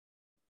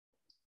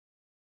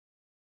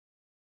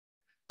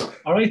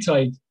All right,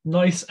 Ty.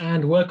 Nice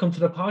and welcome to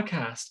the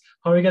podcast.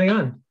 How are you getting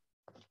on?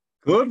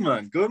 Good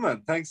man, good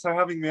man. Thanks for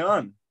having me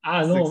on.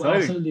 This is No, I'm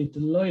exciting. absolutely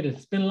delighted.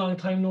 It's been a long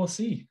time no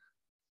see.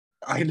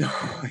 I know.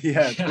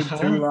 Yeah, it's been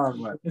too Yeah,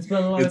 long, man. it's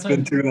been a long It's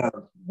been time. too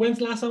long. When's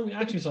the last time we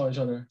actually saw each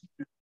other?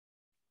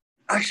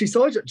 Actually,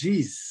 so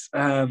geez, it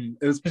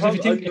was Because if you probably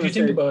think if you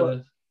think about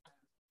it,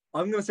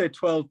 I'm gonna say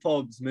 12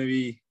 pubs,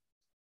 maybe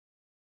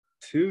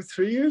 2,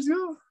 3 years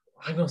ago.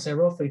 I'm gonna say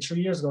roughly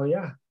 3 years ago.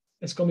 Yeah,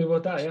 it's gonna be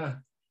about that. Yeah,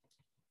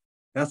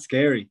 That's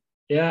scary.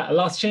 yeah. A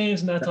lot's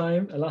changed in that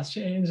time. A lot's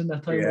changed in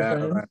that time, my Yeah,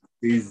 friend. man.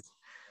 Jeez.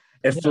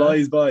 It Yeah,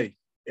 flies by. It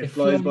it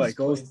flies by. flies It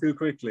goes by. too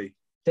quickly.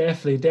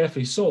 Definitely,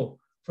 definitely. So,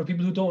 for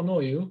people who don't know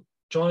you,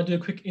 do you want to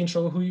do a quick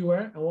intro of who you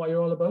are and what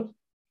you're all about?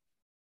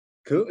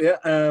 Cool.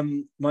 Yeah.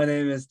 My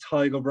name is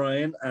tadhg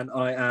Brien, and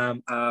I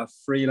am a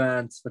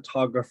freelance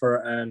photographer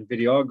and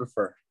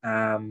videographer.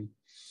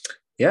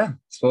 Yeah, I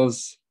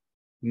suppose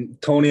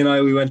Tony and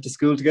I, we went to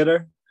school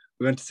together.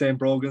 We went to St.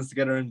 Brogan's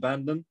together in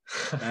Bandon.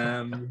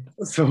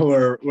 So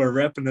we're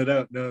repping it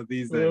out now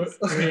these days.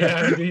 We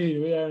are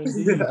indeed. We are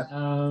indeed.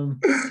 Yeah.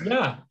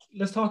 Yeah,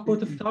 let's talk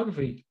about the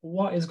photography.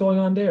 What is going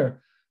on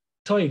there?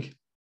 Tyke,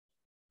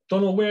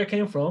 don't know where it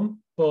came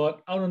from,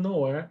 but out of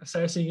nowhere, I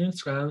started seeing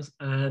Instagrams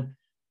and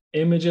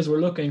images were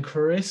looking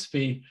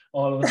crispy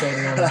all of a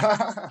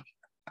sudden.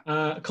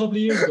 A couple of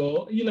years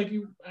ago,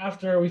 you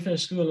after we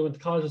finished school and went to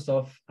college and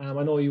stuff. I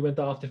know you went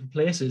off different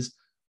places,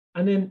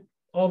 and then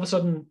all of a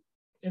sudden,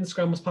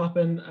 Instagram was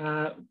popping.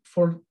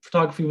 For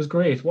photography was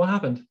great. What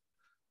happened?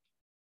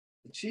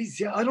 Jeez,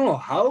 yeah, I don't know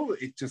how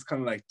it just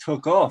kind of like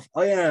took off.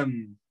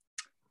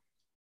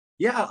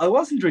 Yeah, I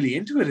wasn't really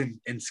into it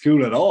in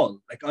school at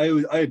all. Like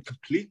I had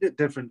completely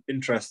different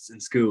interests in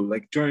school.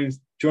 Like during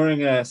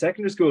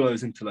secondary school, I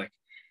was into like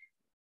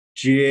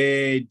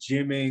GA,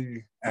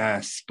 gymming,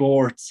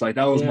 sports. Like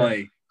that was Yeah.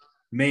 my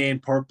main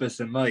purpose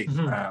in life,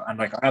 Mhm. and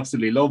like I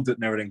absolutely loved it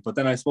and everything. But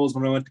then I suppose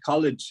when I went to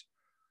college,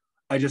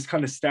 I just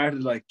kind of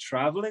started like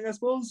traveling. I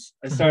suppose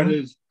I Mhm.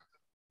 started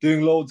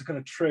doing loads of kind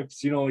of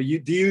trips.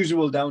 The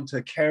usual down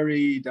to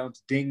Kerry, down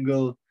to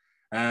Dingle.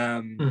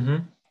 Um,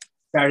 Mhm.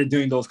 Started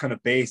doing those kind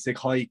of basic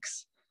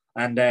hikes.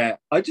 And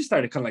I just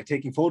started kind of like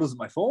taking photos of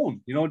my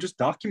phone, just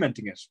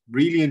documenting it,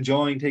 really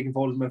enjoying taking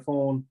photos of my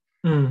phone.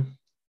 Mm.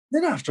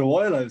 Then after a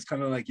while, I was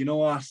kind of like, you know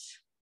what?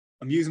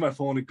 I'm using my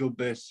phone a good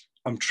bit.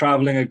 I'm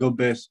traveling a good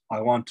bit. I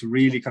want to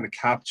really kind of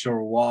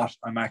capture what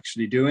I'm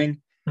actually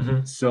doing.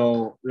 Mhm.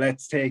 So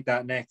let's take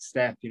that next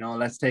step,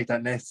 let's take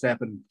that next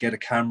step and get a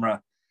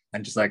camera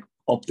and just like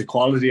up the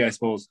quality, I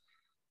suppose.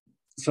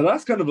 So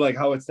that's kind of like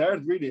how it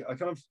started, really. I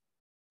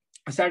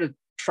started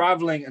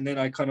traveling, and then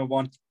I kind of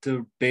wanted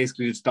to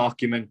basically just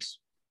document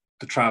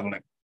the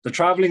traveling. The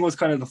traveling was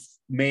kind of the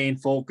main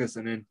focus,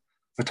 and then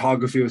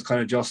photography was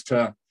kind of just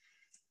to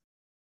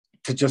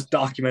just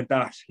document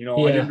that. I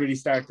didn't Yeah. really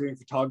start doing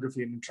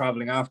photography and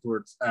traveling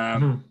afterwards.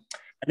 Mhm.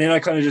 And then I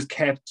kind of just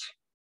kept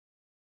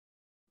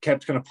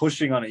kind of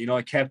pushing on it.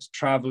 I kept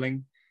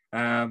traveling,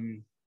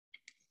 and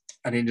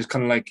then just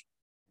kind of like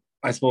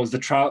I suppose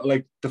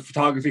the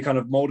photography kind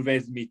of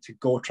motivated me to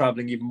go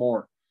traveling even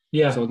more.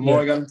 Yeah. So the more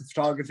Yeah. I got into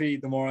photography,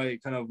 the more I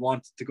kind of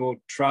wanted to go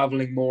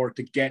traveling more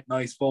to get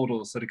nice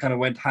photos. So they kind of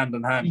went hand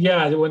in hand.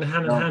 Yeah. They went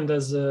hand in Um, hand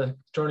as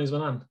journeys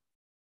went on.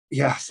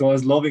 yeah, so I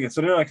was loving it.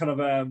 So then I kind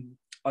of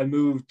I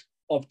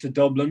up to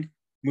Dublin,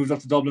 moved up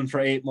to Dublin for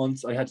 8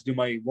 months. I had to do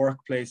my work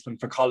placement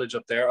for college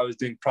up there. I was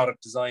doing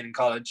product design in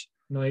college.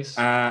 Nice.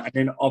 And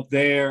then up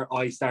there,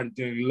 I started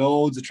doing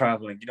loads of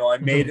traveling. I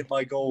made Mhm. it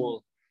my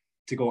goal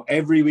to go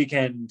every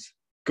weekend,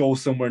 go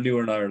somewhere new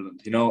in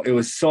Ireland. It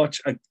was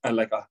such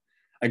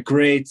a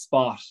great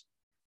spot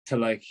to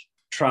like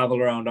travel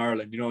around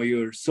Ireland.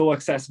 You're so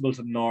accessible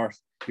to the north,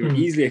 you're Mm.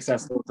 easily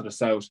accessible to the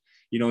south.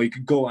 You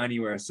could go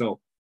anywhere.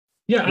 So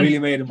Yeah. really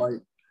And made it my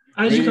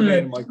as you really kind made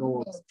it of my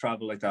goal to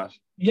travel like that.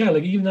 yeah,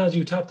 like even as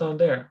you tapped on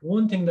there,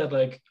 one thing that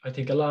like I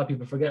think a lot of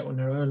people forget when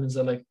they're in Ireland is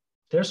that like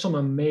there's some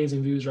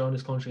amazing views around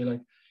this country.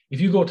 Like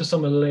if you go to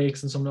some of the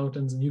lakes and some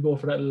mountains and you go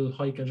for that little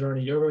hike and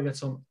journey, you're gonna get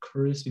some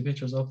crispy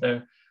pictures up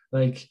there.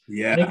 Like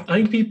Yeah. I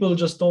think people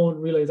just don't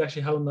realize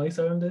actually how nice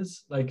Ireland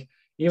is. Like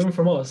even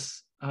from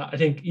us, I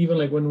think even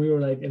like when we were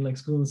like in like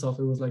school and stuff,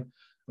 it was like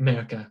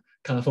America,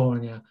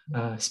 California,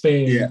 Yeah.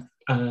 Spain,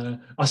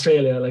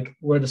 Australia, like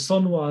where the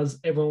sun was,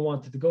 everyone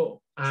wanted to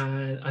go.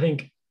 And I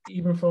think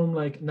even from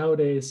like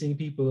nowadays seeing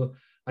people,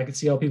 I could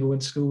see how people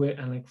went to school with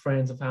and like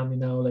friends and family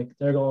now, like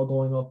they're all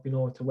going up,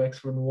 to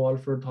Wexford and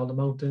Waterford, to all the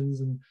mountains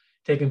and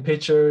taking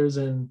pictures.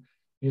 And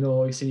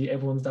you see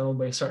everyone's down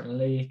by a certain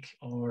lake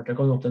or they're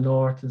going up the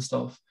north and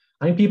stuff.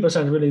 I think people are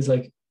starting to realize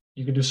like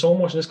you can do so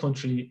much in this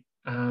country,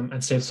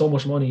 and save so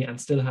much money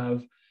and still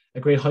have a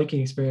great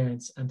hiking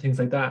experience and things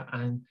like that.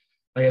 And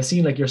like I've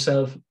seen like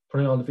yourself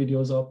putting all the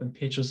videos up and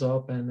pictures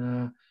up,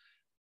 and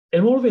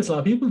it motivates a lot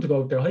of people to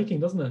go out there hiking,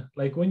 doesn't it?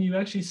 Like when you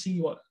actually see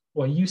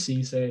what you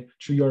see, say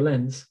through your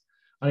lens,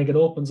 I think it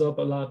opens up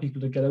a lot of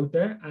people to get out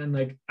there and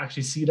like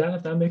actually see that,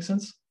 if that makes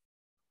sense.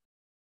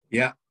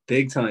 Yeah.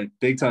 Big time.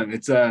 Big time.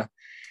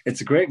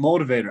 it's a great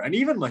motivator. And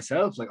even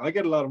myself, like I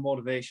get a lot of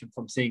motivation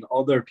from seeing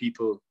other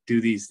people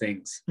do these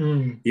things,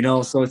 Mm. you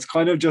know. So it's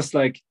kind of just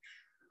like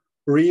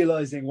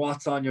realizing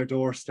what's on your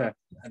doorstep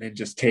and then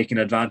just taking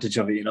advantage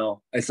of it, you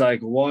know. It's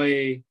like,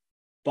 why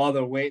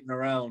bother waiting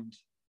around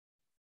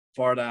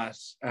for that?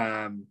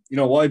 You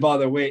know, why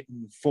bother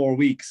waiting 4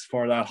 weeks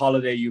for that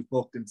holiday you've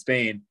booked in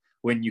Spain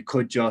when you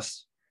could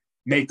just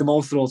make the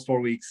most of those 4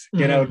 weeks,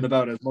 get out and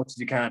about as much as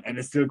you can, and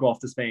then still go off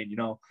to Spain, you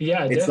know?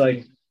 Yeah, It's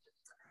definitely.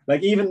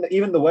 like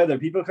even the weather,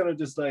 people kind of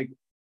just like,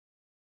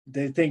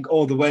 they think,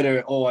 oh, the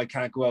weather, oh, I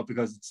can't go out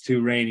because it's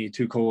too rainy,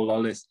 too cold,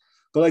 all this.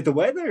 But like the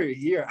weather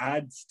here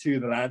adds to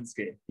the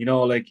landscape, you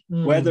know, like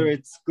whether Mm.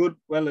 it's good,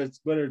 well, it's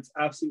whether it's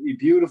absolutely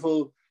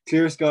beautiful,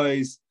 clear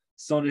skies,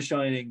 sun is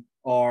shining,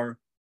 or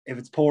if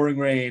it's pouring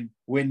rain,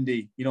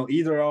 windy, you know,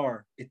 either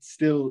or, it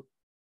still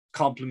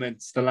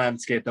complements the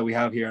landscape that we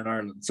have here in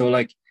Ireland. So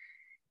like,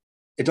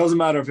 it doesn't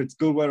matter if it's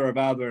good weather or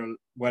bad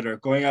weather,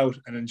 going out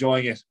and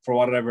enjoying it for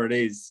whatever it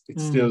is,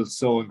 it's Mm. still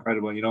so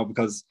incredible, you know,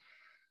 because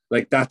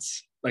like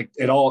that's like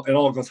it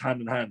all goes hand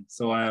in hand.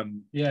 So Yeah,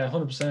 yeah,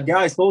 100%.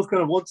 I suppose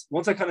kind of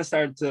once I kind of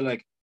started to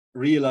like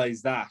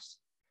realize that,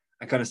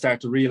 I kind of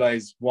start to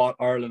realize what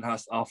Ireland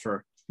has to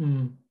offer,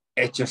 Mm.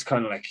 it just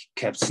kind of like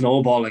kept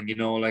snowballing, you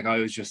know, like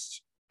I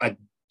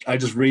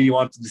just really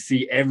wanted to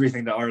see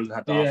everything that Ireland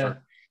had to Yeah.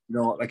 offer, you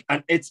know, like,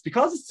 and it's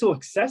because it's so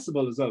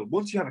accessible as well.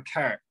 Once you have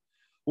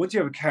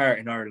a car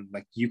in Ireland,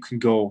 like you can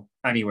go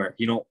anywhere,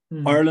 you know.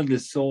 Mm. Ireland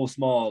is so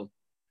small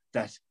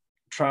that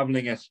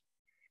traveling it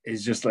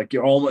is just like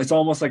it's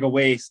almost like a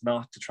waste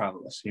not to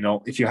travel it, you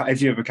know, if you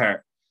have a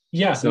car.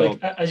 Yeah, like So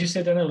as you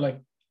said there now, like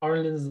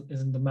Ireland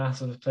isn't the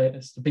massive place,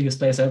 it's the biggest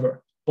place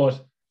ever.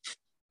 But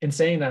in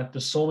saying that,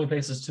 there's so many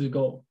places to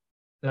go,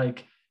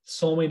 like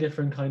so many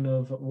different kind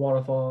of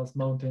waterfalls,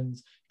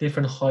 mountains,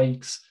 different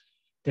hikes,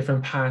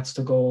 different paths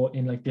to go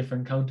in like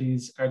different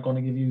counties are going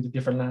to give you the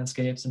different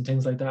landscapes and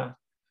things like that.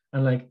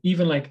 And like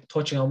even like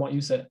touching on what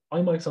you said,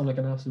 I might sound like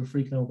an absolute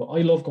freak now, but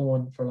I love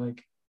going for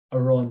like a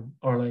run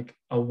or like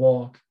a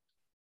walk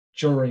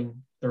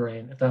during the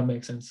rain, if that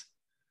makes sense.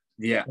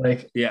 yeah,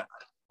 Like yeah,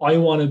 I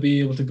want to be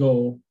able to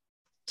go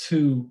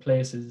to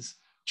places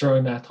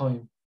during that time.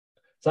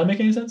 Does that make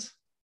any sense?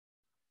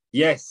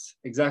 yes,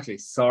 exactly.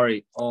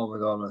 Sorry, oh my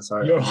god, I'm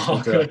sorry. You're I just all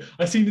need to. good.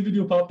 I seen the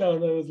video pop down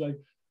and I was like,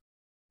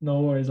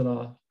 no worries at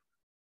all.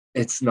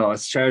 It's no,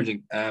 it's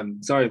charging.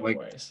 Sorry, No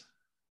worries.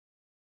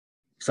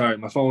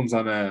 my phone's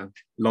on a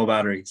low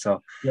battery,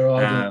 so You're all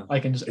good. I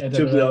can just it edit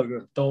should it be all out.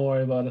 good. Don't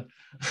worry about it.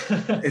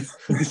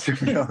 It should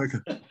be all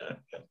good.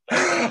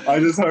 I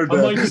just heard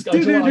I might just, I do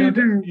do, do I'm do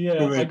gonna, do yeah,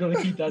 come I'm in. gonna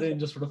keep that in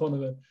just for the fun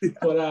of it.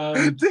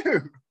 But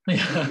Dude.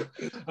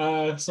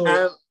 yeah. So,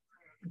 Um,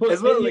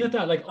 as but well, even like at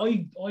that, like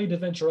I'd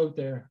adventure out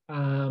there.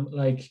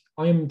 Like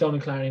I'm down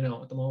in Clarny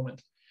now at the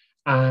moment,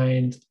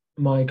 and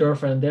my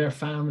girlfriend, their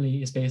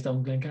family is based out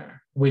in Glencar,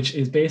 which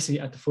is basically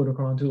at the foot of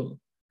Tool.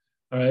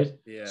 All right.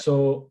 yeah,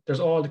 So there's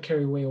all the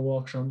Kerry Way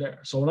walks around there.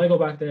 So when I go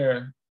back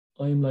there,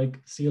 I'm like,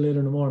 see you later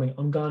in the morning.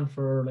 I'm gone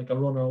for like a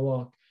run or a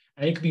walk.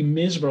 And it could be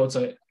miserable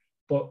outside.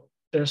 But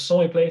there's so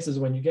many places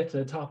when you get to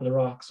the top of the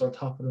rocks or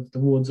top of the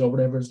woods or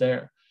whatever is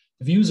there,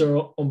 the views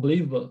are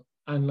unbelievable.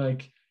 And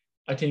like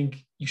I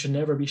think you should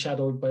never be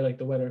shadowed by like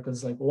the weather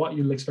because like what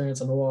you'll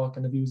experience on the walk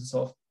and the views and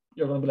stuff,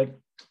 you're gonna be like,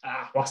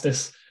 what's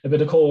this? A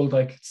bit of cold,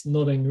 like it's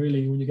nothing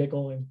really when you get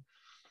going.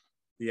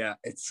 yeah,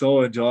 it's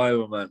so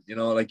enjoyable, man. You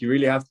know, like you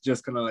really have to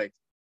just kind of like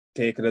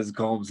take it as it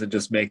comes and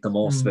just make the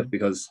most of it, Mm.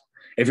 because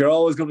if you're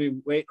always going to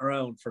be waiting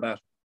around for that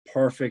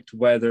perfect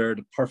weather,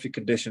 the perfect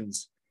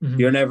conditions, Mm-hmm.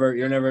 you're never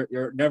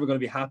going to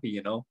be happy,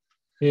 you know.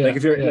 Like Yeah,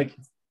 if you're yeah. like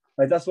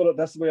that's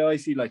the way I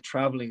see like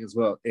traveling as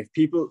well. If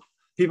people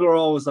are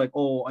always like,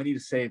 oh, I need to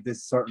save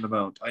this certain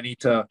amount, I need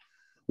to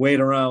wait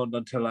around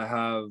until I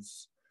have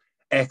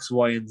X,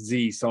 Y, and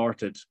Z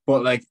sorted,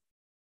 but like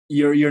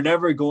you're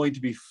never going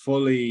to be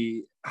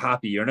fully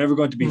happy. You're never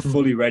going to be Mm.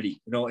 fully ready.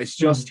 You know, it's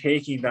just Mm.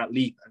 taking that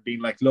leap and being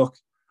like, look,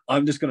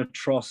 I'm just going to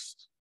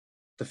trust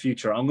the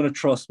future. I'm going to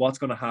trust what's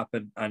going to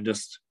happen and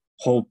just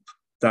hope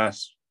that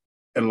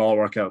it'll all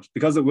work out,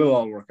 because it will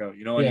all work out.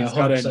 You know, and you Yeah, just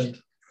got to 100%.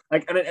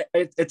 like, and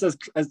it's as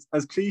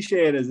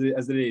cliched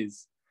as it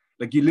is.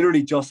 Like you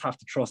literally just have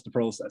to trust the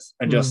process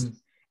and just Mm.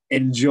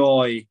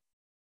 enjoy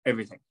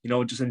everything. You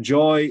know, just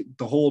enjoy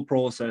the whole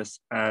process,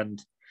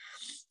 and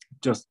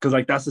just because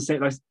like that's the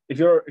same, like if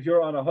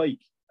you're on a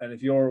hike and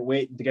if you're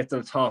waiting to get to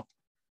the top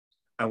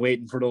and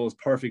waiting for those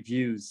perfect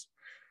views,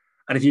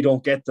 and if you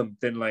don't get them,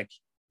 then like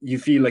you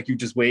feel like you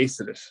just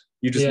wasted it.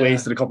 You just Yeah.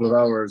 wasted a couple of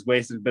hours,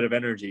 wasted a bit of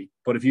energy.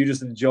 But if you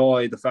just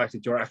enjoy the fact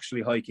that you're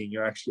actually hiking,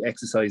 you're actually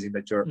exercising,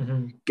 that you're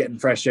Mm-hmm. getting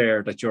fresh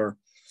air, that you're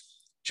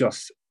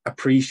just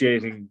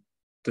appreciating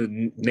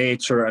the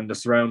nature and the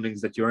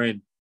surroundings that you're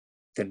in,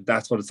 then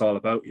that's what it's all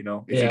about, you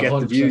know. If you Yeah, get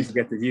the views, 100%.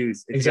 you get the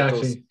views. If you get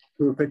those Exactly.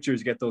 cool pictures,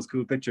 you get those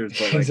cool pictures.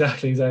 But like,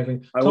 Exactly, exactly.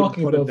 I wouldn't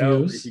Talking put it about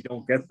down if you views.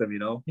 don't get them, you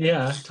know.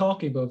 Yeah,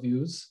 talking about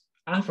views.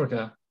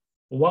 Africa.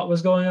 What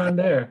was going on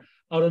there?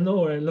 Out of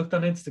nowhere, I looked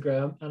on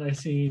Instagram and I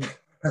seen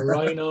a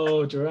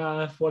rhino,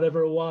 giraffe,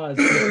 whatever it was.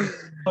 And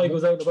then he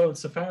goes out and about on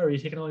safari,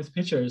 taking all these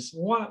pictures.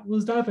 What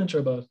was that adventure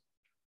about?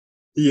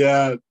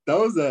 Yeah, that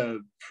was a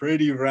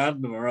pretty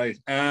random, all right.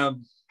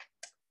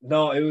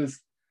 No, it was.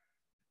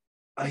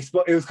 I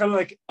suppose it was kind of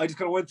like I just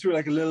kind of went through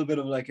like a little bit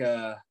of like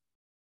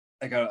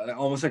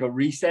almost like a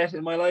reset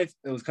in my life.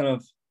 It was kind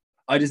of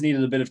I just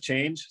needed a bit of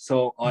change.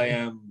 So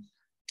I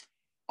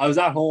was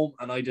at home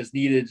and I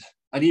needed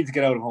to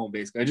get out of home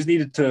basically. I just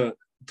needed to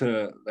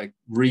like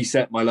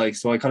reset my life.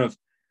 So I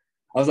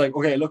was like,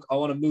 okay, look, I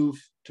want to move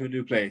to a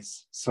new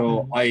place. So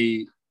Mhm.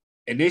 I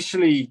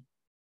initially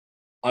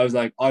I was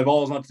like, I've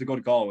always wanted to go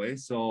to Galway.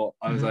 So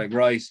I was Mhm. like,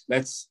 right,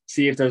 let's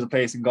see if there's a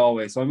place in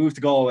Galway. So I moved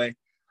to Galway.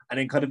 And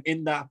then kind of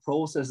in that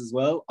process as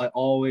well, I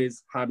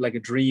always had like a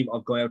dream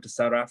of going out to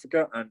South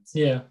Africa and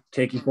Yeah.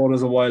 taking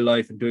photos of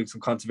wildlife and doing some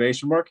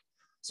conservation work.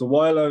 So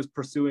while I was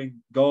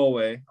pursuing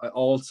Galway, I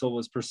also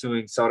was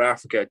pursuing South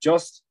Africa,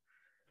 just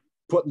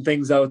putting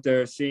things out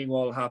there, seeing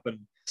what will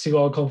happen. See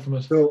what will come from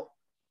it. So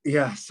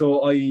yeah,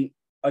 so I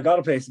got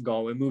a place in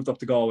Galway, moved up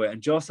to Galway,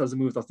 and just as I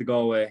moved up to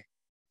Galway,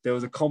 there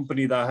was a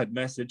company that had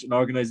messaged, an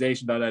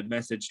organization that had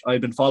messaged.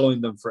 I'd been following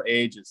them for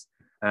ages,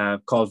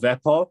 called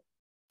VetPaw,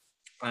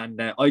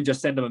 and I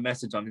just sent them a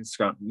message on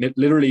Instagram.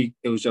 Literally,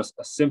 it was just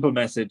a simple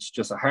message,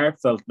 just a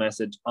heartfelt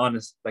message,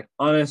 honest, like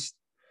honest.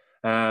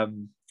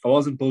 I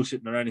wasn't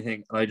bullshitting or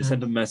anything, and I just sent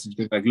Mhm. them a message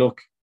being like,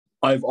 "Look,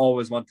 I've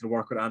always wanted to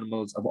work with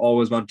animals. I've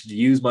always wanted to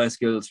use my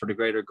skills for the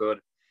greater good.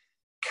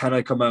 Can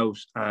I come out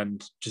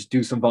and just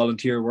do some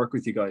volunteer work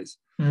with you guys?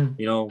 Mhm.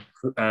 You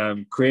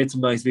know, create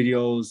some nice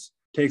videos,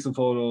 take some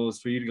photos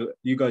for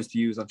you guys to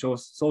use on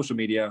social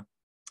media,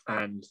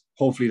 and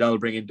hopefully that'll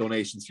bring in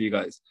donations for you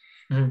guys."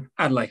 Mhm.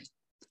 And like,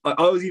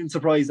 I was even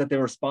surprised that they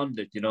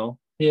responded.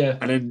 Yeah.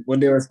 And then when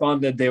they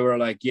responded, they were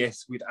like,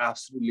 "Yes, we'd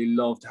absolutely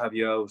love to have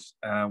you out.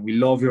 We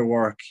love your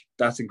work.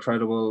 That's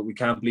incredible. We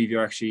can't believe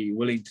you're actually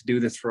willing to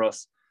do this for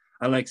us."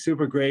 And like,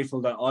 super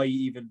grateful that I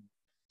even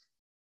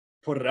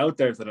put it out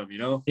there to them.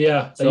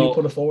 Yeah. That you So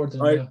put it forward to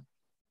them. I, Yeah.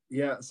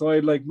 yeah, so I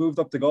like moved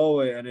up to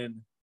Galway, and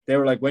then they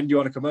were like, "When do you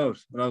want to come out?"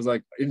 And I was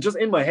like, just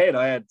in my head,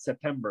 I had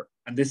September,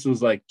 and this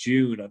was like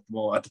June at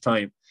the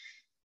time.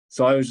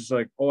 So I was just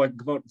like, "Oh, I can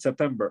come out in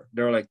September."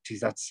 They were like, "Geez,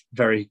 that's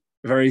very,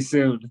 very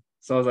soon."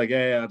 So I was like,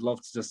 "Yeah, yeah, I'd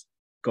love to just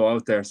go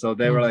out there." So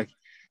they were Mhm. like,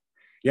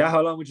 "Yeah,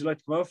 how long would you like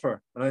to come out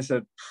for?" And I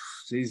said,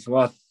 "Geez,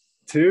 what,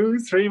 2,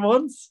 3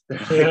 months?" They're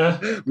like,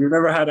 Yeah. "We've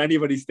never had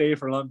anybody stay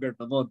for longer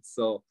than a month."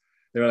 So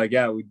they were like,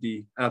 "Yeah, we'd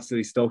be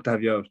absolutely stoked to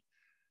have you out."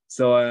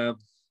 So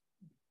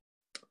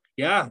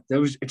yeah, there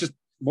was it just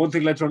one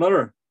thing led to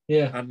another,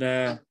 Yeah. and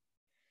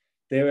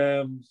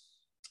they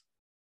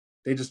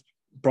they just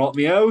brought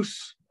me out.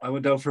 I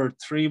went out for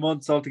 3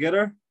 months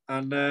altogether,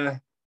 and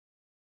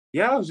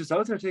yeah, I was just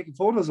out there taking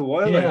photos of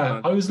wildlife, Yeah,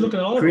 man. I was looking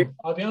at all of Cre- them.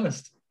 I'll be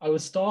honest. I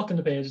was stalking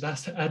the page.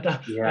 That's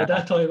Yeah, at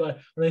that time.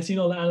 When I seen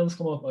all the animals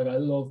come up, like I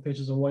love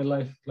pictures of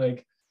wildlife.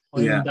 Like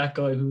I'm yeah, that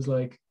guy who's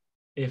like,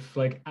 if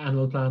like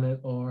Animal Planet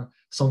or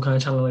some kind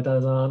of channel like that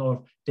is on,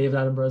 or David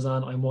Attenborough is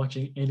on, I'm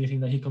watching anything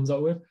that he comes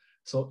out with.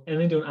 So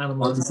anything doing I'm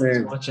the animals, I was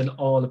same. watching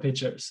all the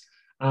pictures.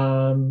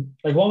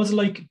 Like what was it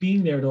like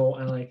being there though,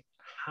 and like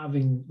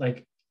having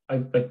like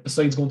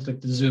besides going to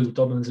like the zoo,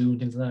 Dublin Zoo and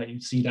things like that, you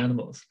see the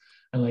animals,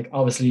 and like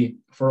obviously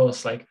for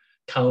us like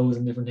cows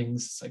and different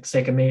things. It's like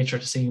second nature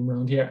to see them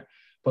around here.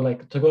 But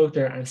like to go out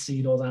there and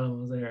see those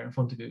animals there in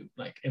front of you,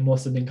 like it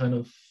must have been kind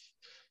of,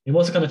 you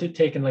must have kind of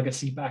taken like a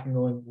seat back and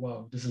going,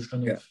 wow, this is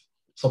kind Yeah, of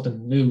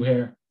something new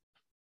here.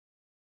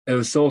 it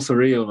was so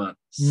surreal, man.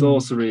 So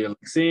Mm. surreal.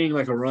 Like, seeing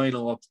like a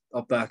rhino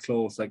up that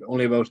close, like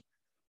only about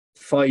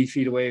 5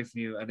 feet away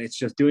from you, and it's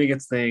just doing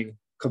its thing,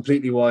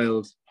 completely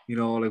wild.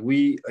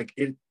 Like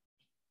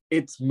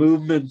its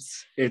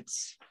movements,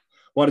 it's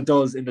what it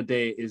does in the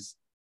day is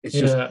it's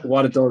just Yeah.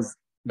 what it does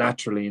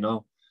naturally.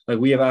 Like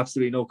we have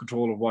absolutely no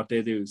control of what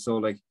they do. So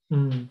like,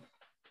 Mm.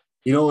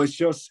 it was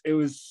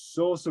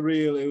so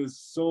surreal. It was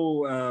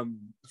so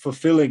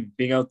fulfilling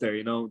being out there,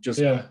 just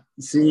Yeah.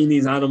 seeing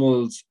these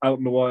animals out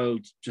in the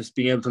wild, just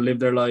being able to live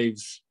their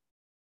lives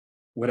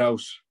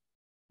without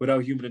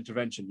human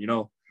intervention.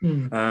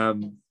 Mm.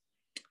 Um,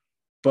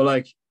 but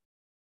like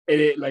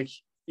like,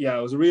 yeah,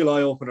 it was a real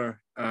eye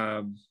opener.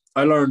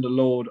 I learned a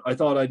load. I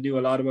thought I knew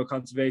a lot about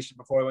conservation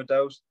before I went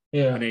out,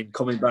 and Yeah. then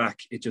coming back,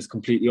 it just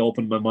completely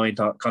opened my mind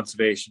to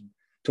conservation,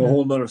 to a Mm.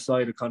 whole nother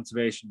side of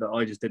conservation that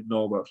I just didn't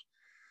know about.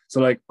 So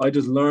like, I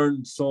just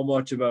learned so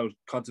much about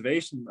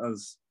conservation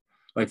as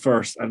like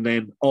first, and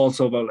then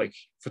also about like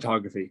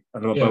photography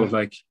and about Yeah.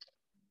 like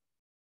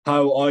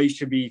how I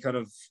should be kind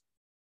of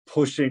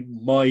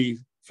pushing my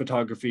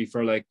photography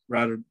for like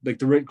rather like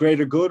the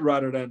greater good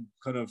rather than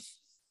kind of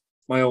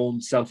my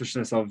own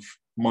selfishness of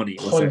money,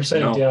 we'll say.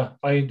 100%. Yeah.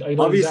 I know exactly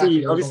Obviously,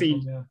 where you're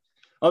coming from. Yeah.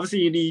 obviously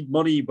you need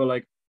money, but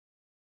like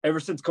ever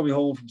since coming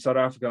home from South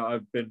Africa,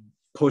 I've been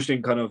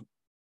pushing kind of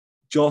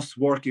just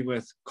working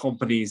with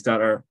companies that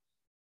are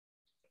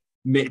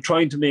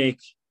trying to make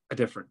a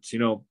difference.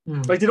 Mm.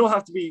 Like they don't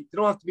have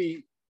to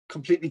be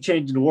completely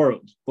changing the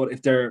world, but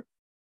if they're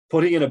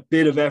putting in a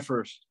bit of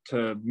effort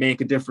to make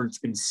a difference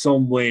in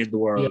some way in the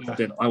world, Yeah.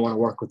 then I want to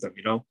work with them,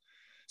 you know?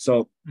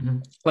 So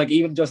like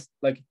even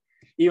like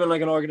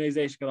an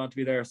organization got on to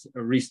me there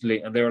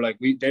recently, and they were like,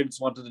 they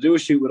just wanted to do a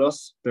shoot with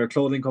us. They're a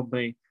clothing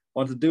company,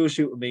 wanted to do a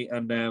shoot with me.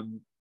 And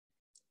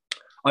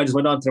I just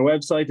went onto their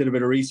website, did a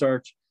bit of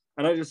research,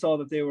 and I just saw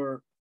that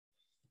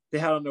they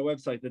had on their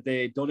website that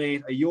they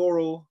donate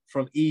 €1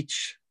 from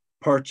each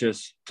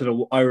purchase to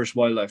the Irish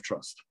Wildlife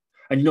Trust.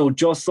 And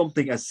just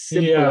something as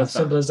simple Yeah, as that.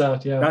 simple as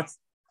that. Yeah.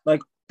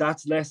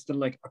 That's less than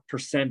like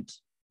 1%.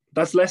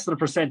 That's less than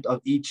 1% of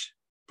each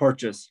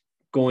purchase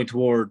going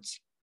towards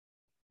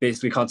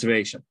basically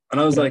conservation. And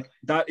I was like,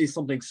 that is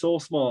something so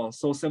small,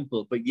 so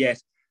simple, but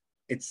yet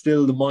it's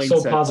still the So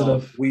mindset of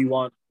positive. we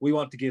want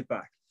to give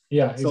back.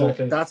 Yeah, So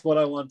exactly. that's what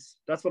I want.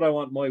 That's what I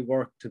want my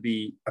work to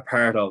be a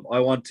part of. I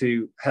want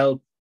to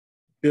help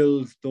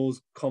build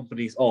those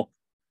companies up,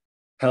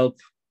 help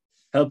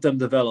them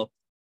develop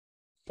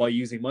by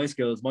using my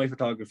skills, my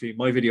photography,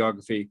 my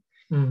videography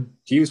to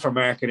use for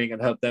marketing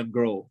and help them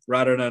grow,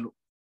 rather than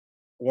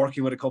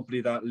working with a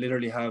company that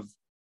literally have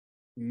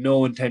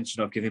no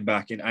intention of giving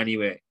back in any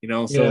way,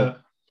 So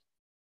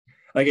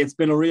like, it's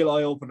been a real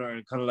eye-opener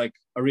and kind of like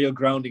a real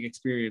grounding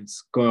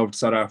experience going over to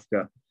South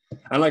Africa.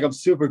 And like, I'm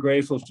super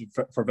grateful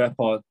for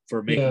VetPod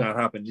for making that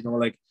happen.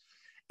 Like,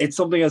 it's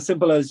something as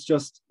simple as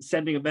just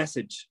sending a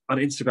message on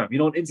Instagram.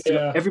 On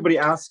Instagram, everybody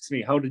asks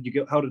me, how did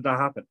that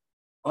happen?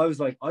 I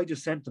was like, I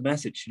just sent the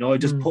message. I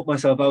just put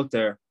myself out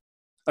there.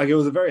 Like, it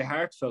was a very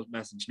heartfelt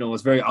message. It was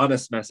a very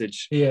honest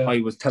message.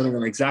 I was telling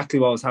them exactly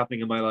what was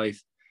happening in my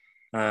life,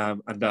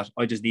 and that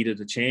I just needed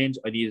to change.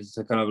 I needed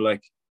to kind of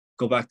like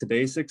go back to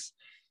basics.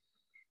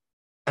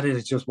 And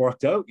it just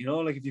worked out,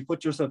 like, if you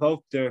put yourself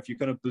out there, if you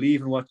kind of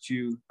believe in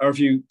if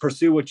you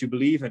pursue what you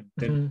believe in,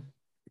 then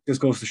it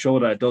just goes to show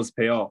that it does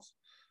pay off.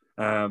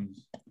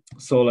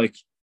 So like,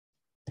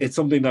 it's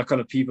something that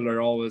kind of people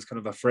are always kind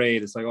of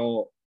afraid. It's like,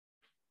 oh,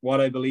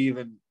 what I believe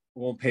in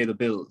won't pay the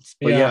bills.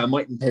 But yeah, it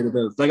mightn't pay the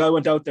bills. Like, I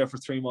went out there for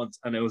 3 months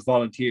and it was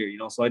volunteer,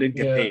 so I didn't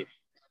get paid.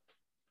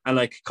 And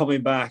like,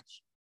 coming back,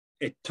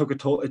 it took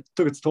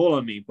its toll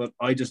on me, but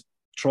I just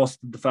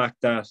trusted the fact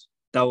that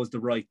that was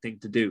the right thing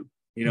to do.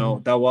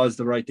 That was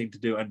the right thing to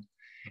do. And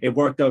it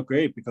worked out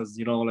great because,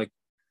 like,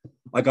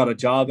 I got a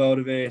job out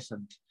of it,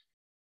 and,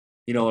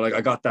 like,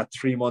 I got that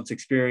 3 months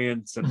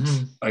experience, and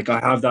like,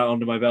 I have that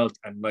under my belt,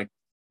 and like,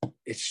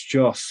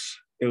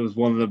 it was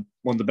one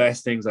of the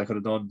best things I could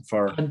have done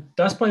and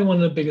that's probably one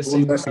of the biggest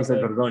things. things I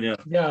could have done,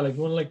 like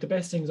one of like the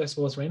best things I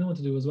suppose for anyone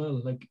to do as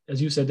well. Like,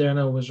 as you said there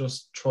now, was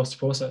just trust the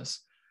process.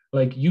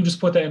 Like, you just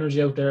put that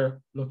energy out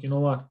there. Look, you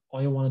know what?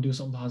 I want to do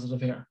something positive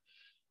here.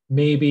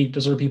 Maybe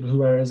there's other people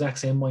who are exact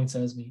same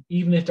mindset as me,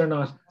 even if they're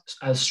not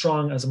as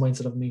strong as a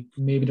mindset of me.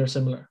 Maybe they're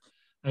similar,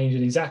 and you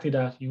did exactly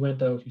that. You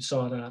went out, you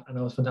saw that, and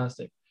that was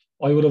fantastic.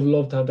 I would have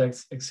loved to have that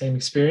same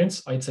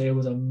experience. I'd say it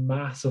was a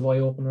massive eye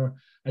opener.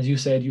 As you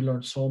said, you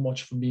learned so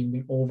much from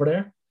being over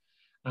there.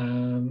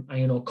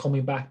 And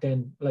coming back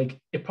then,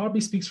 like, it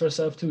probably speaks for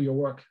itself too, your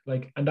work.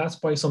 Like, and that's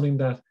probably something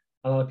that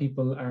a lot of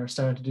people are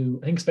starting to do.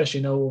 I think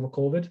especially now over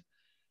COVID.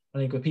 I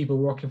think with people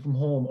working from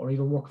home or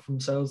even working for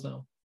themselves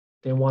now,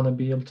 they want to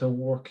be able to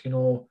work,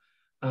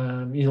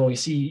 you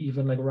see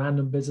even like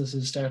random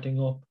businesses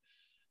starting up.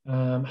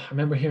 I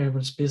remember hearing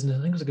this business,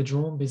 I think it was like a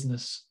drone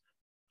business.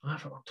 I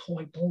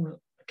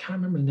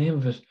can't remember the name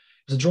of it. It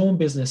was a drone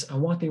business,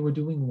 and what they were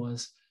doing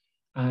was,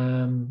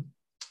 um,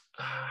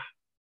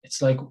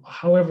 it's like,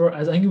 however,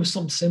 as I think it was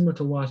something similar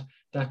to what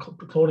that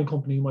clothing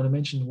company you might have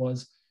mentioned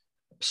was.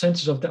 A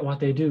percentage of that what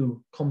they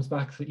do comes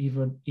back to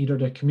either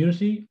the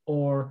community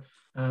or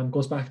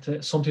goes back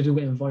to something to do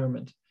with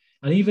environment.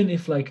 And even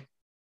if, like,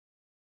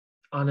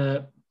 on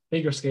a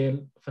bigger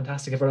scale,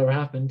 fantastic if it ever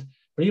happened,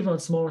 but even on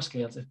smaller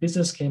scales, if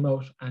business came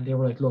out and they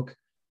were like, look,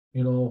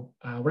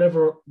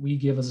 whatever we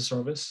give as a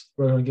service,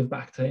 we're going to give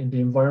back to in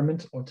the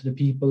environment or to the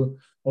people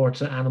or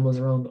to the animals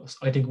around us.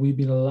 I think we'd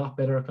be in a lot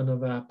better kind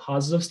of a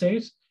positive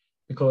state,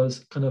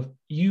 because kind of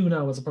you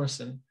now as a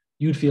person,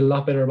 you'd feel a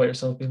lot better about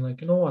yourself being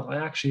like, you know what, I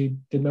actually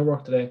did my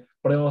work today,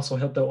 but I also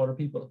helped out other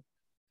people.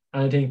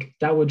 And I think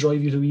that would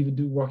drive you to even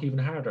do work even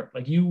harder.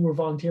 Like, you were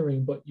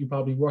volunteering, but you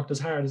probably worked as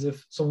hard as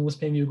if someone was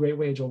paying you a great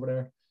wage over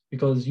there,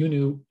 because you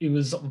knew it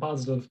was something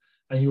positive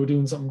and you were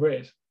doing something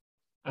great.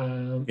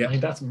 I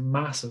think that's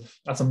massive.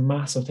 That's a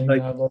massive thing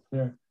to have over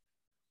there.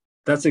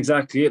 That's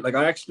exactly it. Like,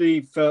 I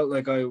actually felt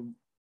like I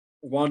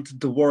wanted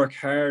to work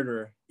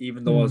harder,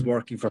 even though I was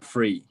working for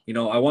free.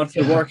 I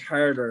wanted to work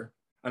harder,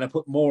 and I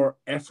put more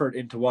effort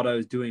into what I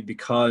was doing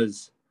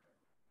because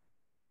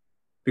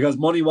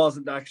money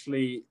wasn't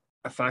actually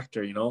a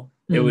factor.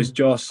 It was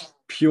just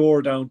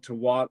pure down to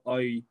what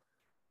I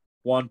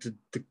wanted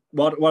to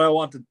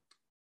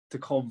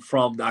come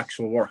from the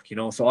actual work.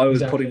 So I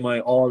was putting my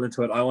all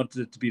into it. I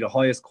wanted it to be the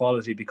highest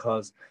quality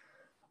because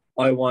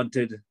I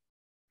wanted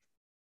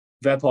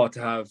VetPod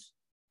to have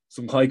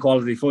some high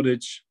quality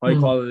footage, high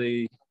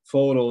quality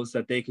photos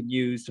that they can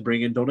use to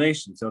bring in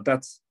donations. So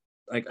that's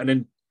like, and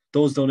then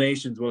those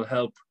donations will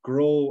help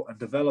grow and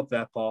develop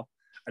VetPod,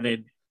 and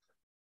then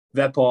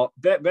Vetpaw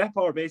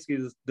are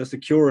basically the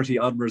security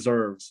on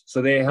reserves.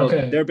 So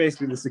Okay. they're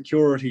basically the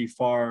security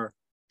for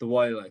the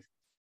wildlife.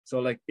 So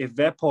like if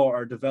Vetpaw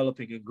are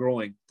developing and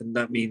growing, then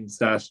that means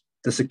that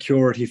the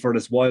security for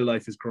this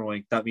wildlife is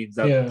growing. That means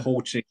that Yeah.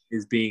 poaching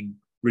is being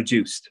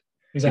reduced.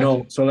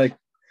 Exactly. So like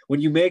when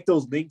you make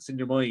those links in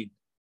your mind,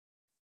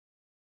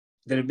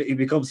 then it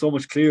becomes so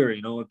much clearer.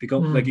 It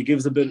becomes like Mm. it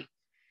gives a bit.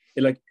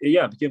 It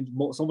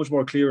becomes so much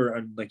more clearer,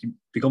 and like it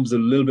becomes a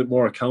little bit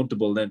more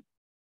accountable then.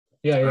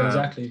 Yeah, yeah, Um,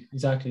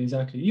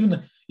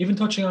 exactly. Even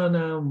touching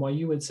on what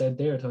you had said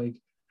there, like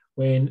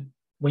when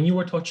you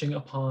were touching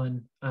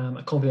upon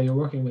a company that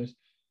you're working with,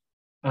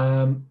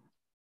 um,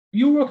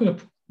 you were working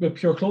with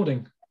Pure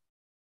Clothing.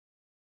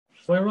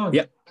 Am I yeah, wrong?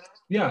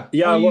 Yeah,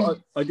 yeah.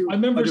 Well, I I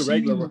remember do seeing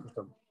regular work you. with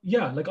them.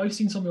 Yeah, like I've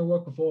seen some of your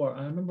work before.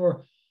 I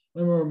remember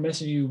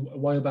messaging you a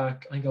while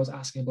back. I think I was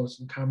asking about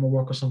some camera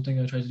work or something.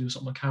 I tried to do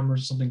something on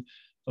cameras or something.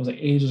 That was like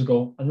ages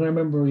ago. And then I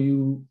remember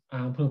you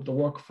putting up the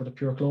work for the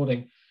Pure Clothing,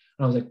 and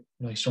I was like,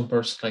 nice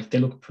jumpers. Like they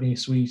look pretty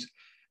sweet.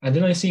 And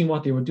then I seen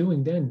what they were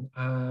doing. Then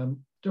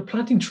they're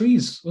planting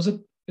trees. Is it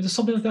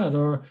something like that,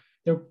 or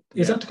is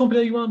Yeah. that the company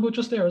that you were on about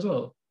just there as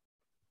well?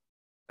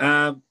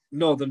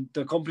 No,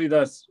 the company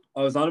that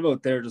I was on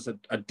about there, just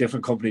a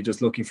different company,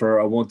 just looking for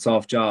a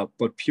once-off job.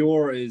 But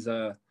Pure is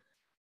a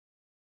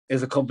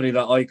company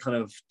that I kind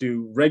of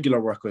do regular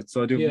work with.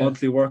 So I do Yeah,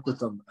 monthly work with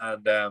them,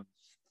 and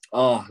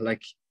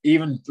like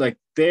even like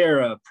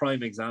they're a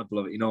prime example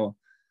of it.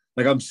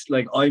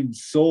 I'm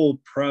so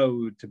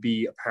proud to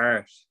be a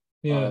part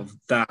yeah, of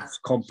that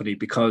company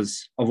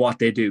because of what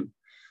they do.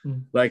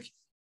 mm, Like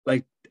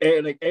like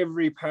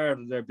every part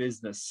of their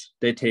business,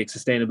 they take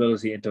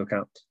sustainability into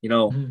account,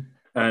 mhm.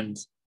 and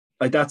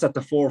like that's at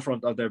the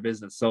forefront of their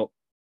business. So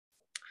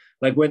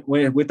like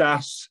when with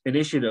that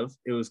initiative,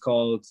 it was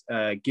called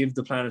Give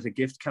the Planet a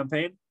Gift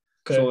campaign.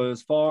 So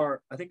Okay.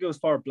 I think it was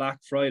for Black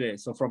Friday.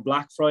 So from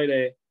Black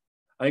Friday,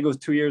 I think it was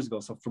 2 years ago.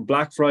 So from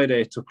Black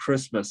Friday to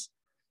Christmas,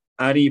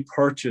 any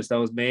purchase that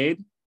was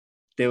made,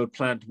 they would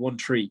plant one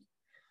tree.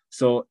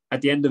 So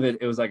at the end of it,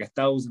 it was like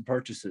 1,000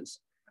 purchases,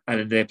 and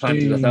then they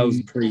planted a Gee.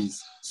 thousand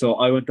trees. So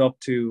I went up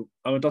to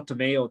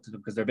Mayo to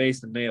them because they're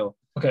based in Mayo,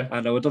 Okay.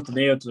 and I went up to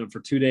Mayo to them for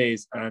 2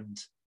 days, and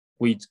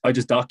I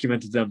just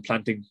documented them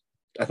planting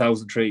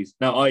 1,000 trees.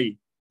 Now I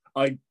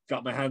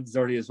got my hands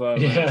dirty as well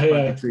when I was Yeah,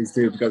 planting yeah. trees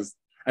too, because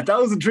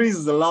 1,000 trees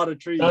is a lot of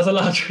That's trees. a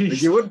lot of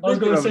Like you trees. wouldn't I was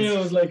think it gonna of say, it. I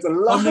was It's like, a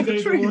how many lot of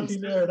guys are trees.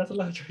 working there? That's a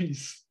lot of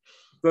trees.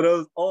 So it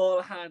was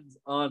all hands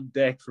on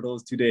deck for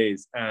those 2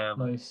 days.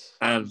 Nice.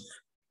 And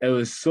it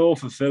was so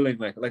fulfilling.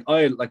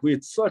 Like we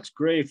had such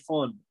great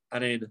fun.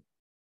 And then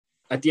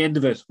at the end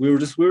of it, we were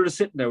just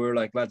sitting there. We were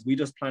like, lads, we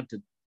just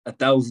planted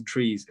 1,000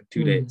 trees in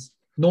two Hmm. days.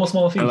 No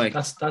small And feat.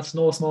 That's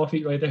no small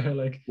feat right there.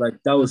 like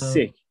that was Um,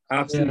 sick.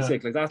 Absolutely yeah.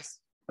 sick.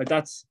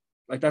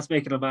 That's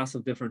making a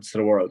massive difference to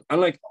the world. And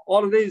like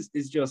all it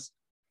is just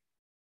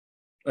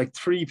like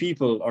three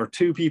people or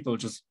two people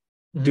just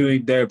Mhm.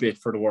 doing their bit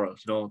for the world.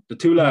 The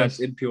two lads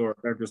Nice. in Pure,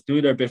 they're just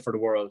doing their bit for the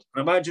world.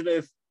 And imagine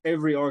if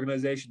every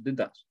organization did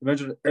that.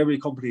 Imagine if every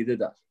company did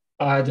that.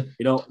 I'd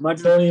Imagine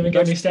if Don't even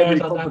get me every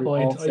started on that company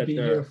point. I'd offset be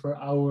here their for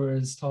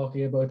hours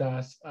talking about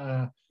that,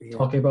 yeah,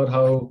 talking about like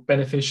how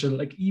beneficial,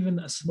 like even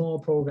a small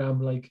program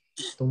like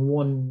the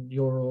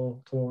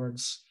 €1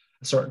 towards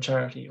a certain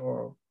charity,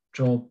 or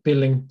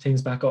building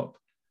things back up.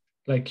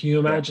 Like, can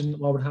you yeah, imagine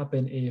what would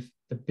happen if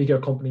the bigger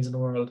companies in the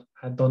world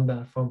had done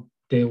that from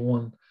day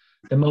one?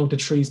 The amount of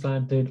trees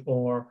planted,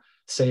 or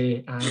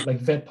say, like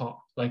VetPot,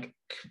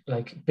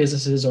 like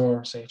businesses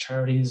or say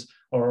charities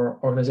or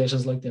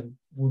organizations like them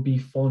would be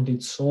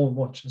funded so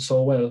much and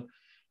so well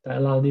that a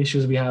lot of the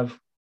issues we have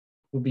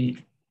would be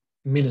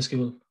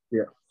minuscule,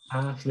 yeah,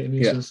 absolutely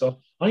yeah, minuscule. So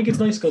I think it's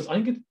nice because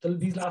I think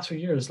these last few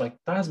years, like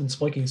that has been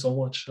spiking so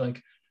much.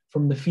 Like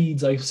from the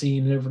feeds I've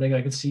seen and everything,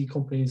 I can see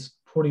companies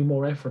putting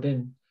more effort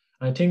in.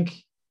 And I think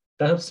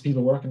that helps the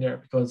people working there,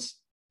 because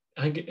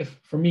I think if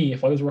for me,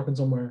 if I was working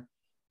somewhere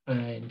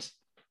and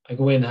I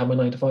go in and have my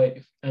 9 to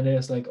 5, and then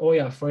it's like, oh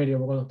yeah, Friday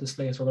we're going up this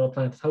place, we're going to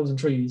plant 1,000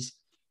 trees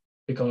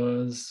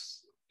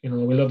because we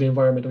love the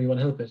environment and we want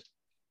to help it.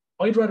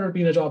 I'd rather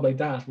be in a job like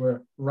that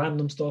where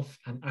random stuff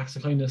and acts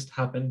of kindness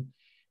happen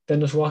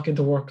than just walk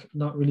into work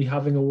not really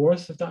having a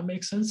worth, if that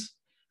makes sense.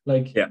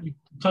 Like yeah, you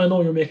kind of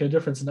know you're making a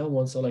difference in that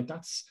one. So like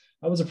that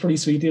was a pretty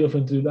sweet deal for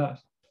him to do that.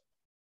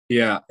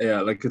 yeah,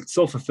 yeah. Like it's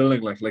so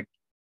fulfilling. Like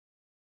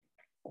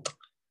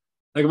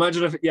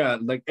imagine if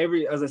like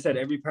as I said,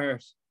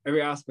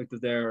 every aspect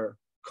of their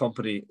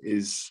company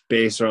is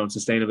based around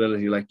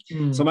sustainability. Like so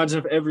Mm, imagine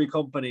if every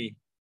company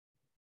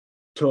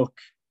took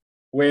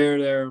where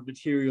their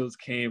materials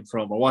came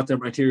from or what their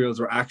materials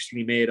were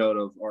actually made out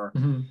of, or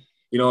mm,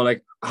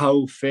 like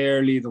how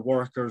fairly the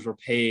workers were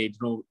paid,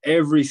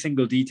 every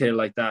single detail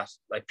like that,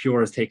 like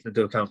Pure is taken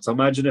into account. So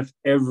imagine if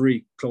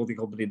every clothing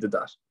company did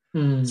that. So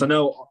mm,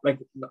 now, like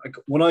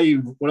when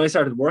I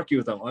started working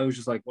with them, I was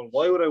just like, well,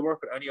 why would I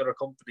work with any other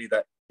company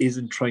that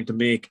isn't trying to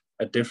make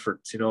a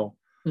difference?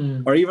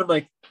 mm. Or even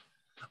like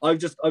I've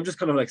just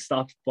kind of like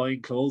stopped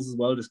buying clothes as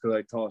well, just because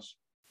I thought,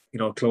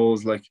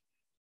 clothes, like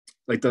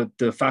like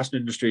the fashion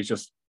industry is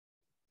just,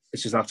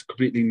 it's just after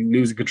completely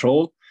losing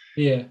control.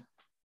 Yeah.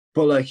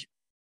 But like,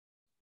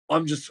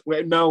 I'm just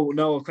now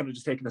I've kind of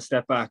just taken a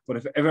step back. But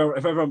if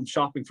ever I'm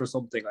shopping for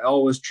something, I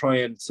always try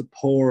and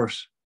support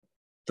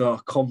the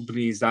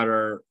companies that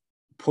are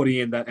putting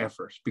in that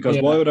effort. Because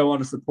why Yeah. would I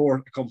want to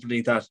support a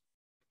company that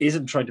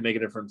isn't trying to make a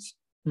difference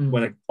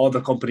when Mm. an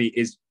other company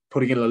is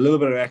putting in a little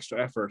bit of extra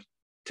effort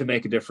to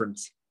make a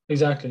difference?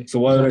 Exactly. So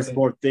why would I Exactly.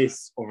 support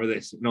this over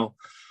this? You know?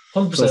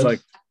 So it's 100%.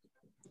 like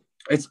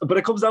but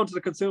it comes down to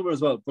the consumer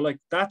as well. But like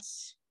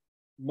that's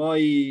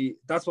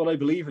what I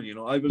believe in. You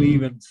know, I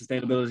believe in Mm.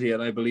 sustainability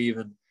and I believe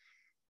in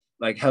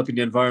like helping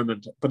the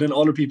environment. But then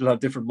other people have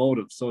different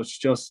motives. So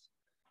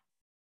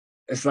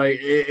it's like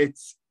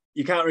it's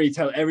you can't really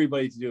tell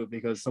everybody to do it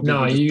because some No,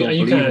 people just don't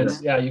you believe in can't.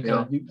 it. Yeah, you You know,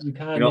 can't. You you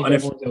can't know, make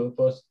everyone do it.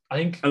 But I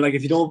think and like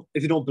if you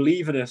don't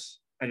believe in it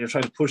and you're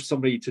trying to push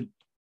somebody to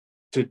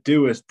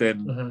do it,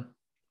 then uh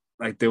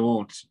like they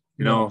won't.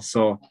 You know, no.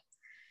 so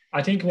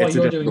I think what it's a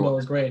you're doing difficult though one.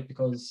 is great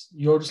because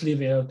you're just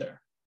leaving it out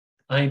there.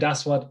 I think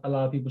that's what a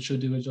lot of people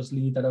should do is just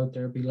leave that out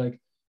there. Be like,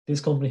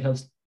 this company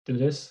helps do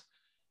this,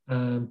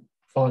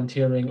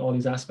 volunteering, all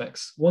these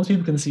aspects. Once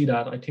people can see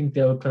that, I think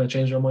they'll kind of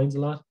change their minds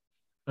a lot.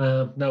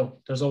 Now,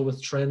 there's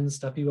always trends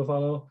that people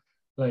follow.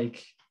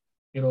 Like,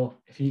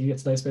 if he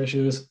gets a nice pair of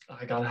shoes,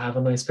 I gotta have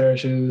a nice pair of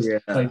shoes. Yeah,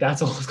 Like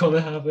that's always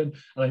gonna happen. And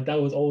like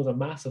that was always a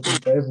massive thing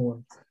for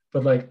everyone.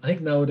 But like I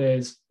think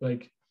nowadays,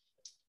 like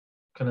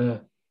kind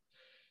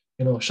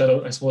of, shout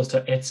out, I suppose,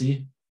 to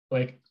Etsy.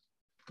 Like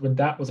when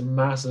that was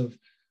massive,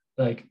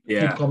 like people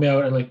yeah, coming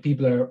out and like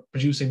people are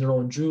producing their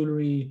own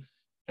jewelry,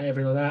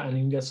 everything like that, and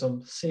you can get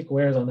some sick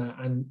wares on that.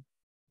 And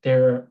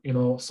they're,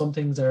 some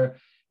things are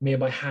made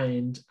by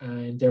hand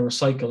and they're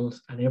recycled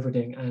and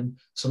everything. And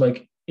so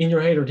like in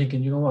your head, you're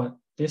thinking, you know what,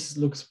 this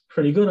looks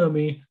pretty good on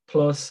me.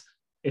 Plus,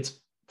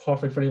 it's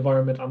perfect for the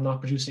environment. I'm not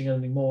producing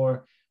anything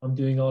more. I'm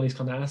doing all these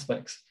kind of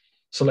aspects.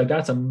 So like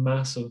that's a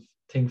massive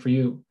thing for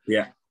you.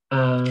 yeah,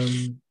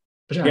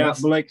 But yeah, yeah.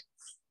 that's But like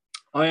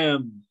I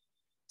am.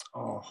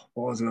 Oh,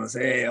 what was I gonna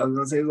say? I was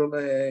gonna say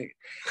something.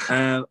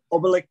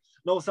 But like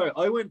no, sorry.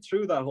 I went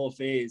through that whole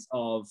phase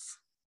of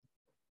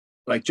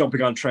like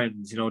jumping on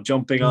trends. You know,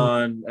 jumping mm,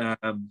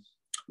 on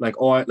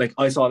like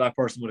I saw that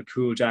person with a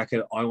cool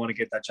jacket. I want to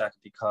get that jacket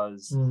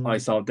because I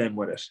mm, saw them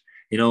with it.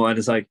 You know, and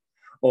it's like,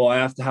 oh, I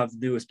have to have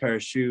the newest pair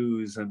of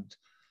shoes and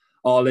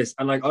all this.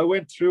 And like I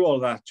went through all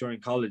that during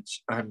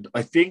college. And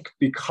I think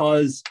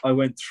because I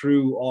went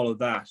through all of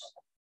that,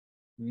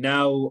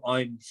 now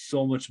I'm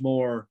so much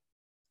more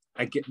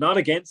I get not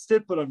against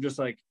it, but I'm just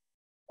like,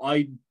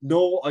 I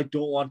know I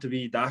don't want to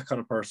be that kind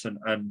of person.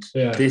 And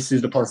yeah. this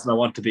is the person I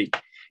want to be.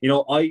 You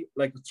know, I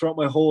like throughout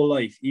my whole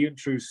life, even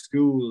through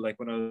school, like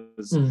when I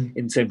was Mm,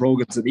 in St.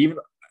 Brogan's and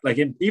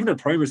even in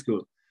primary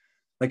school,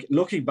 like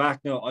looking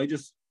back now, I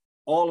just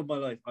all of my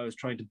life I was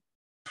trying to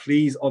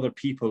please other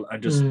people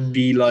and just mm,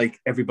 be like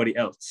everybody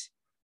else.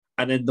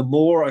 And then the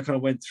more I kind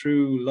of went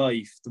through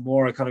life, the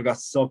more I kind of got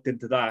sucked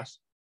into that.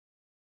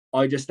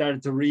 I just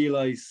started to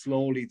realize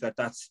slowly that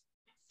that's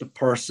the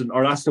person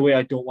or that's the way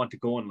I don't want to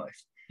go in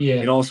life. You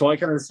yeah. know, so I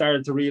kind of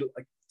started to real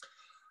like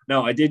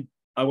now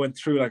I went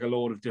through like a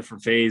load of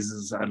different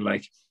phases and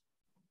like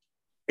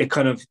it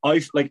kind of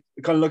I like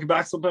kind of looking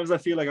back sometimes I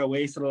feel like I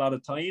wasted a lot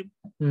of time.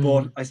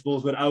 But Mm, I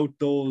suppose without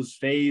those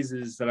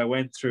phases that I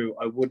went through,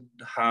 I wouldn't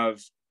have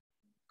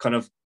kind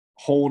of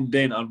honed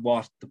in on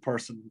what the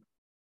person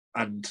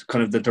and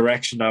kind of the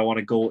direction I want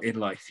to go in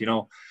life, you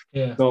know.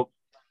 yeah. So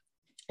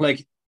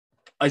like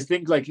I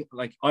think like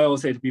I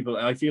always say to people,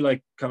 I feel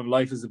like kind of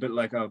life is a bit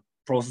like a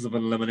process of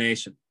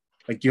elimination.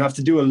 Like you have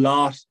to do a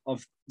lot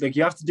of like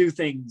you have to do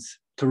things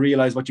to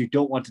realize what you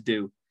don't want to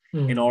do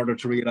in Mm, order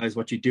to realize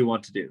what you do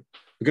want to do.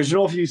 Because you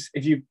know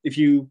if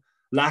you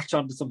latch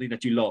onto something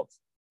that you love,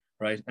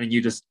 right, and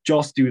you just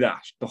do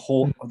that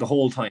mm, the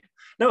whole time.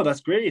 No,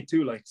 that's great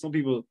too. Like some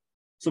people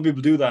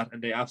do that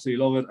and they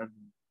absolutely love it and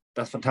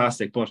that's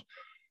fantastic. But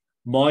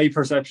my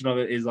perception of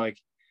it is like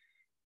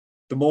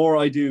the more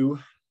I do,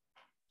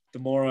 the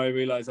more I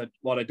realize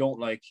what I don't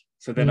like.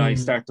 So then I mm.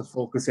 start to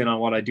focus in on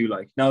what I do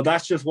like. Now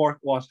that's just what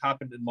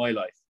happened in my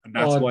life, and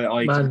Oh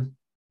man,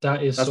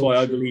 that is that's so why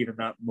I true. believe in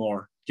that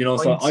more. You know,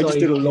 so I just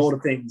did Hindsight a is load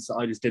of things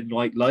I just didn't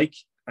like,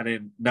 and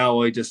then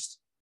now I just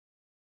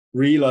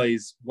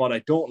realize what I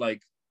don't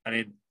like, and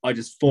then I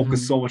just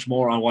focus mhm, so much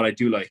more on what I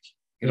do like.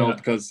 You know, yeah,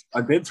 because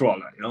I've been through all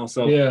that. You know,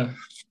 so yeah.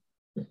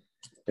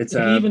 it's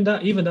Like even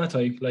that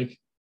type, like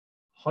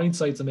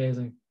hindsight's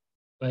amazing.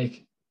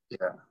 Like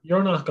yeah,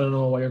 you're not gonna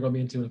know what you're gonna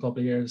be into in a couple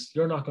of years.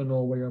 You're not gonna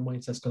know where your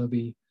mindset's gonna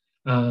be.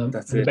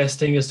 that's And the it. best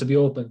thing is to be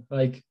open.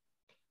 Like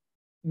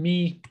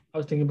me, I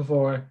was thinking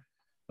before,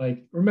 like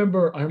I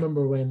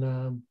remember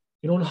when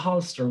when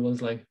Hollister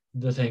was like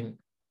the thing.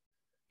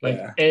 Like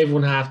Yeah,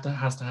 everyone has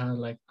to have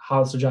like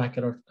Hollister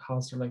jacket or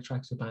Hollister like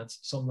tracksuit pants,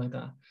 something like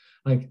that.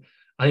 Like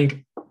I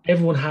think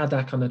everyone had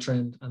that kind of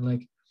trend, and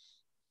like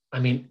I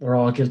mean, we're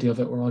all guilty of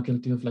it. We're all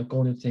guilty of like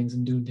going into things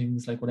and doing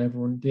things like what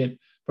everyone did.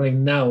 But like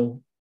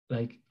now,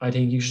 like I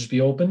think you should just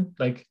be open,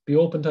 like be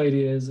open to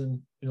ideas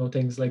and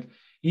things like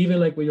even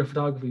like with your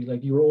photography,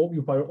 like you were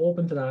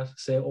open to that,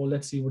 say, oh,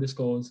 let's see where this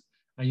goes,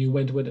 and you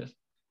went with it,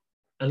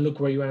 and look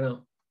where you are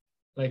now.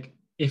 Like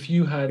if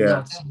you had Yeah.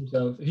 not seen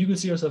yourself, if you could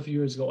see yourself a few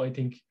years ago, I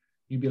think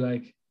you'd be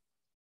like,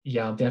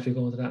 yeah, I'm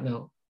definitely going to that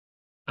now.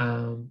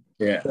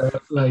 Yeah.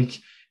 Like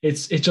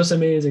it's just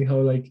amazing how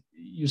like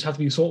you just have to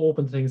be so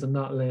open to things and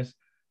not let,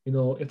 you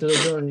know, if there's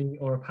a journey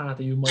or a path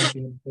that you might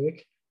be able to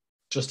take,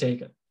 just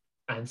take it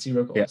and see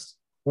where it Yeah. goes.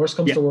 Worst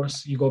comes Yeah. to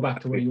worst, you go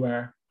back to where you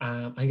are.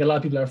 I think a lot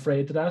of people are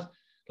afraid to that.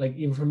 Like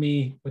even for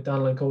me with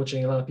online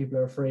coaching, a lot of people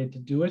are afraid to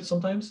do it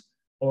sometimes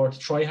or to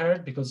try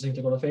hard because they think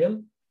they're going to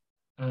fail.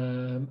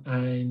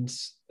 And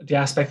the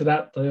aspect of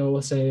that I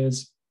always say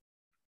is,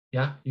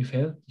 yeah, you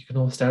fail, you can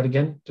always start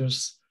again.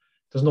 There's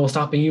no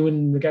stopping you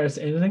in regards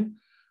to anything.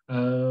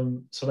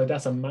 So like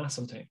that's a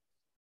massive thing.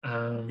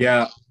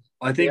 Yeah.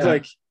 I think Yeah.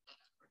 like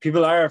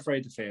people are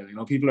afraid to fail, you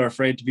know, people are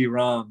afraid to be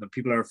wrong, and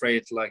people are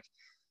afraid to like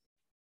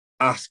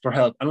ask for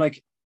help. And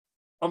like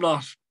I'm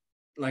not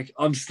like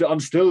I'm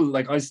still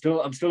like I'm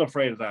still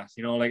afraid of that,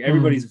 you know, like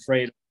everybody's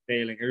afraid of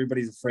failing,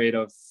 everybody's afraid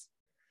of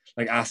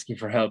like asking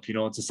for help, you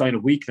know, it's a sign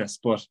of weakness.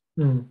 But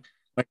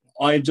like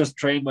I've just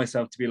trained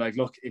myself to be like,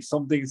 look, if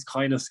something's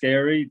kind of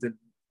scary, then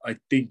I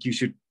think you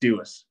should do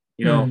it,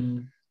 you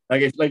know.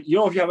 Like if like, you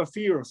know, if you have a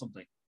fear of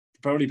something, the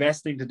probably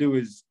best thing to do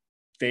is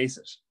face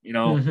it, you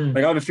know.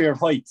 Like I have a fear of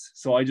heights,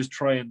 so I just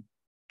try and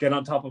get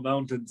on top of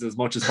mountains as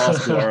much as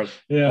possible, or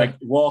Yeah. like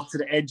walk to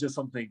the edge of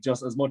something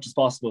just as much as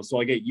possible, so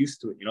I get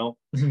used to it, you know.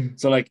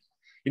 So like,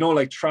 you know,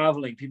 like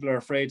traveling, people are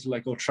afraid to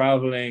like go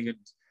traveling and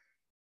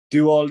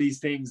do all these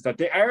things that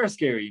they are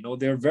scary, you know,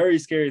 they're very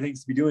scary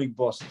things to be doing.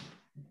 But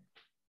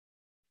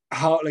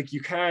how, like,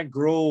 you can't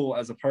grow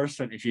as a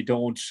person if you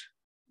don't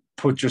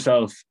put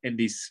yourself in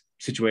these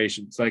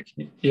situations. Like,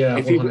 Yeah,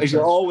 if people, 100%.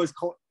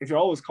 if you're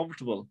always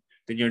comfortable,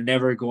 then you're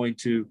never going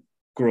to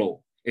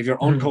grow. If you're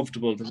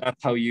uncomfortable, then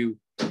that's how you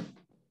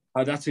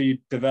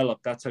develop.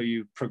 That's how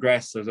you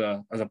progress as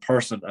a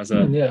person.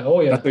 Yeah.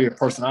 Oh That's yeah. how your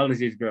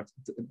personality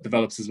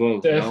develops as well.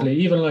 Definitely. You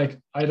know? Even like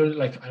I don't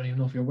even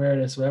know if you're aware of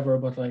this or whatever,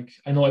 but like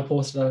I know I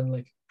posted on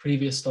like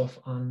previous stuff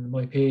on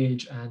my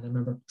page, and I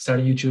remember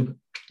starting YouTube.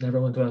 Never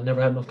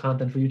had enough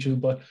content for YouTube,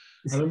 but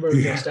I remember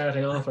just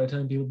starting off by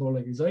telling people about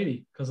like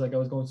anxiety, because like I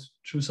was going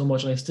through so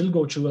much, and I still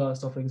go through a lot of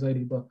stuff with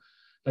anxiety. But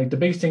like the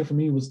biggest thing for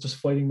me was just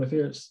fighting my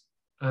fears.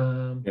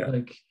 Yeah.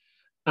 Like,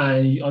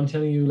 and I'm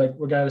telling you, like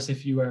regardless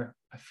if you are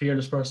a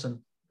fearless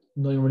person,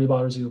 nothing really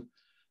bothers you.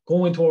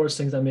 Going towards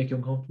things that make you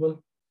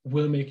uncomfortable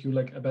will make you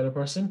like a better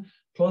person.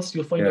 Plus,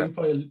 you'll find out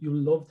Yeah.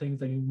 you'll love things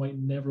that you might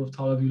never have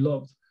thought of you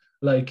loved.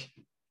 Like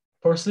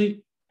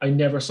personally, I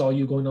never saw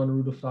you going on a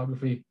route of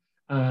photography.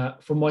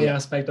 From my Yeah.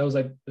 aspect, I was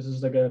like, this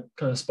is like a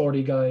kind of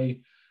sporty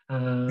guy,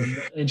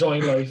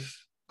 enjoying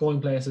life,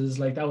 going places.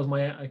 Like that was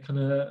my kind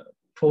of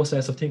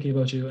process of thinking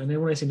about you. And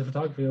then when I seen the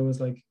photography, I was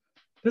like,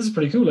 this is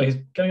pretty cool. Like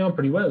he's getting on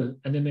pretty well.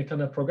 And then it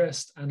kind of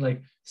progressed, and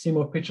like see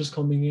more pictures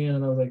coming in,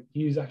 and I was like,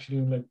 he's actually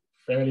doing like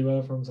fairly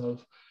well for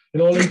himself. You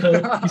know, like kind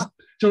of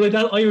so like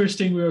that Irish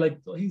thing, we were like,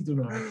 oh, he's doing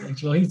all right.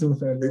 Like, you know, he's doing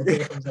fairly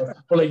okay for himself.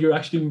 Or like you're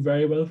actually doing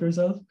very well for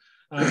yourself.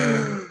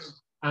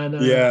 And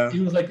Yeah.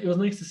 it was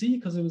nice to see,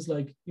 because it was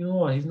like, you know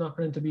what, he's not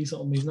going to be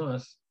something he's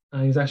not.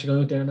 And he's actually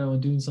going out there now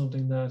and doing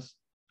something that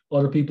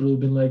other people who've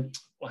been like,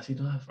 what's he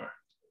doing that for?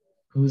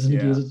 Who's an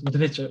idiot with the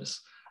pictures?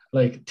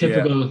 Like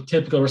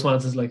typical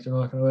responses, like you're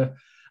not going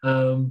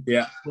away.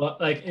 Yeah. But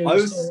like it I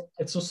was was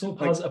it's just so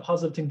like, a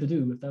positive thing to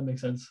do, if that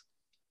makes sense.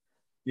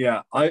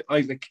 yeah, I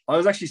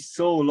was actually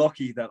so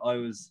lucky that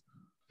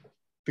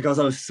because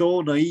I was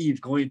so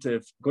naive going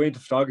to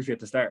photography at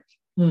the start.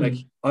 Like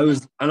I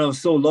was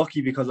so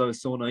lucky because I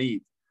was so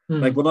naive.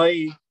 Like when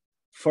I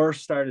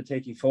first started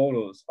taking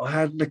photos, I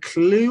hadn't a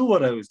clue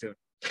what I was doing.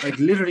 Like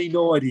literally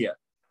no idea.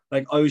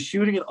 Like I was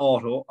shooting in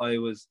auto, I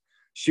was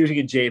shooting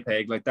in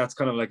JPEG. Like that's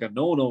kind of like a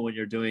no-no when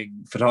you're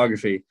doing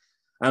photography.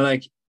 And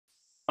like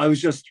I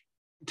was just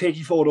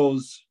taking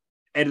photos,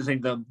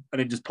 editing them, and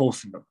then just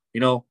posting them, you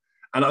know?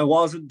 And I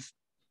was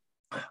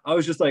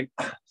just like,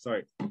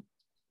 sorry.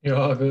 You're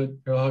all good.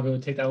 You're all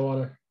good. Take that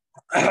water.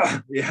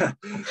 Yeah,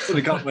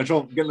 something caught my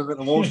throat. I'm getting a bit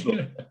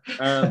emotional.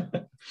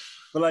 But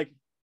like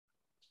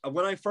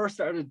when I first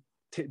started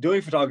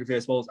doing photography, I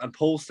suppose, and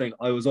posting,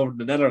 I was over in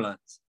the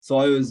Netherlands. So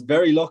I was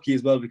very lucky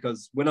as well,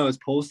 because when I was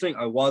posting,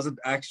 I wasn't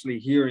actually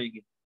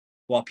hearing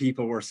what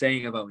people were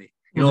saying about me.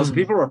 You know, so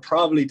people were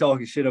probably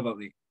talking shit about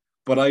me,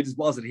 but I just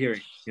wasn't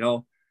hearing, you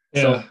know?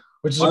 Yeah, So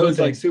which is a I good was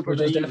like thing. super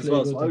Which is naive as definitely a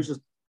well. good So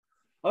thing.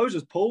 I was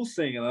just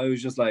posting, and I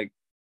was just like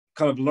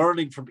kind of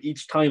learning from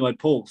each time I'd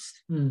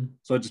post.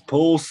 So I'd just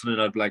post, and then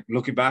I'd be like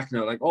looking back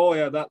now, like, oh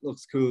yeah, that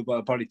looks cool, but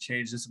I'll probably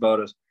change this about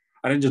it.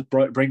 And then just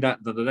bring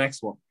that to the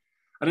next one.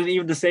 And then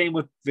even the same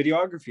with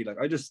videography. Like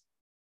I just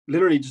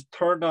literally just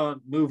turned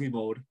on movie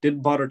mode,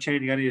 didn't bother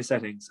changing any of the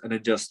settings, and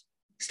then just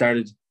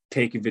started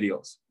taking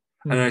videos.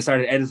 And then I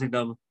started editing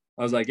them.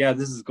 I was like, yeah,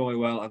 this is going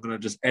well. I'm going to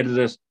just edit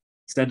it,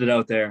 send it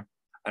out there,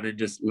 and then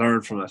just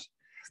learn from it.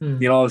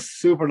 You know, I was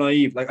super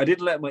naive. Like I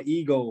didn't let my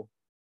ego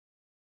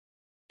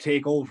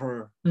take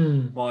over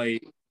my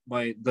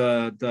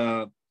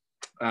the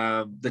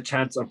the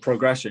chance of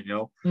progression, you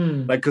know,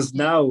 Mm. like because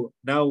now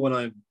when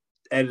I'm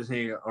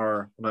editing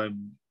or when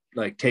I'm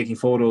like taking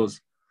photos,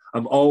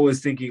 I'm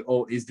always thinking,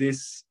 oh, is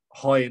this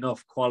high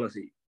enough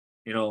quality,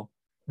 you know?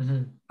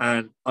 Mm-hmm.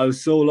 And I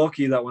was so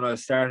lucky that when I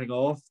was starting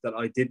off that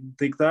I didn't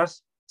think that.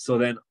 So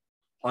then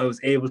I was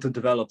able to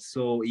develop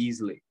so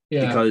easily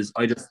Yeah. because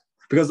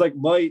because like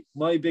my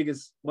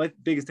biggest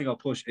thing I'll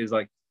push is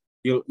like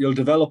you'll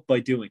develop by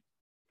doing.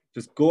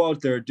 Just go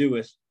out there, do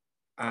it,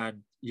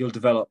 and you'll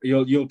develop.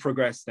 You'll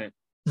progress then.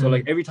 So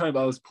like Mm. every time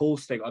I was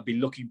posting, I'd be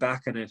looking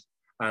back at it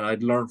and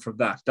I'd learn from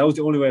that. That was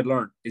the only way I'd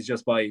learn is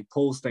just by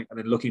posting and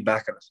then looking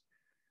back at it.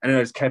 And then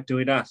I just kept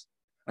doing that.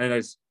 And I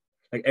just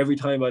like every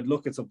time I'd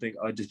look at something,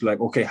 I'd just be like,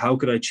 okay, how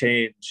could I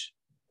change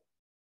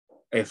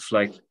if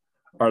like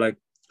or like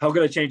how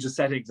could I change the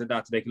settings and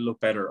that to make it look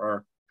better?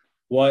 Or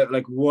what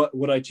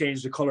would I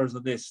change the colors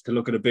on this to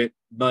look a bit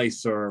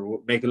nice or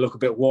make it look a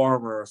bit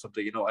warmer or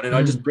something, you know? And then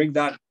I just Mm. bring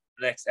that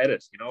next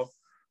edit, you know.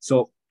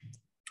 So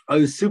I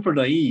was super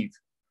naive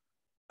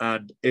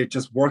and it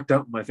just worked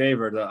out in my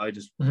favor that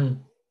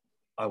Mm.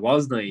 I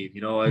was naive,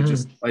 you know. Mm.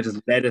 I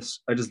just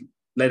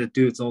let it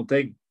do its own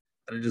thing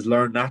and it just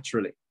learned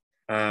naturally.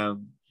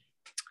 Um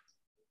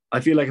I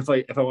feel like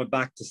if I went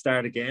back to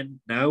start again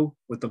now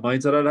with the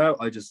mindset I have,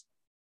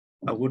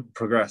 I wouldn't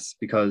progress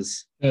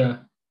because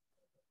Yeah.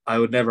 I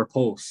would never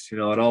post. You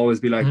know, I'd always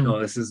be like, no,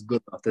 Mm. this is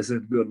good enough. This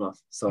isn't good enough.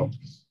 So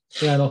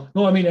Yeah,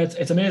 no, I mean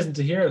it's amazing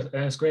to hear,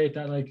 and it's great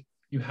that like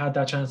you had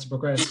that chance to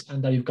progress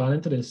and that you've gone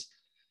into this,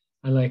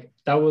 and like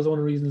that was one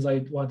of the reasons I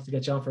wanted to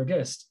get you on for a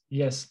guest.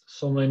 Yes,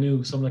 someone I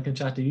knew, someone I can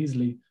chat to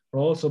easily, but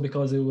also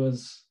because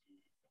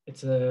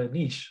it's a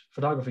niche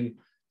photography.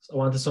 So I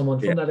wanted someone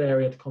yeah, from that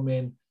area to come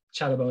in,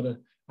 chat about it,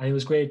 and it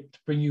was great to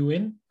bring you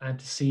in and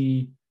to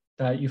see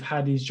that you've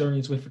had these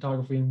journeys with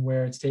photography and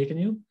where it's taken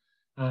you.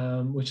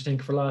 Which I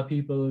think for a lot of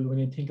people, when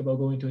you think about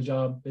going to a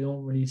job, they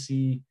don't really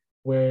see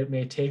where it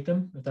may take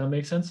them, if that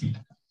makes sense.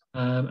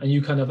 And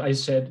you kind of, I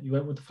said, you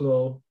went with the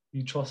flow,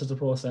 you trusted the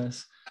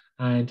process.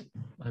 And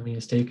I mean,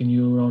 it's taken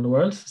you around the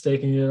world, it's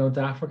taken you around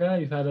to Africa.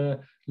 You've had a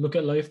look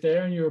at life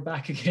there and you're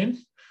back again.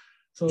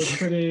 So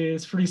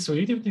it's pretty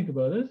sweet if you think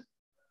about it.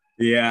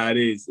 yeah, it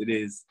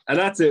is, and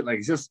that's it. Like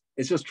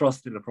it's just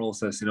trusting the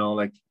process. You know,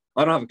 like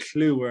I don't have a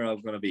clue where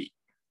I'm gonna be,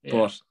 Yeah.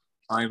 but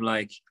I'm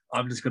like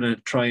I'm just gonna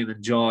try and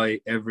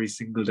enjoy every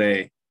single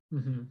day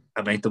Mm-hmm.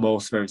 and make the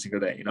most of every single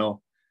day. You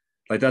know,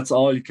 like that's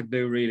all you can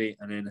do really.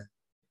 And then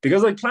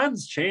because like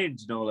plans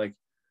change. You know, like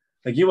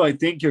you might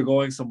think you're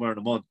going somewhere in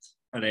a month,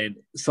 and then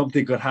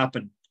something could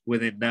happen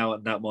within now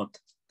and that month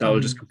that will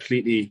just Mm-hmm.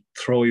 completely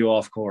throw you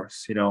off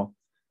course, you know.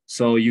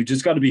 So you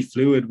just got to be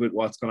fluid with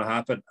what's going to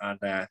happen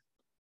and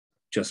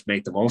just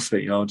make the most of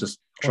it, you know. Just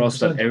trust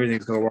that 100%.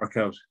 everything's going to work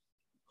out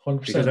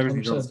because 100%.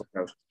 everything does 100%. work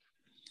out.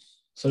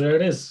 So there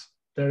it is.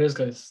 There it is,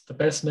 guys. The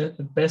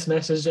best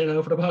message there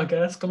now for the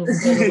podcast coming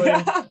from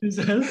Tiger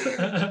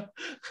himself.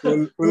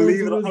 We'll Words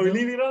leave of it. Are we wisdom.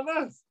 leaving it on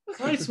that?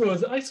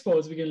 I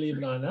suppose we can leave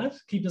it on that.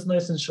 Keep this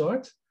nice and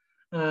short.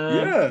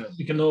 Yeah.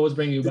 We can always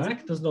bring you Did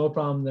back. There's no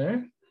problem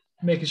there.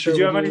 Making Did sure you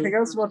we have anything do.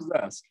 else you wanted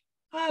to ask?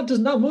 There's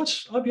not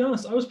much. I'll be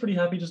honest. I was pretty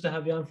happy just to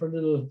have you on for a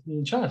little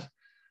chat.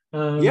 Yeah,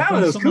 man,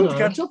 Bring it was someone cool to on.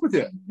 catch up with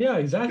you. Yeah,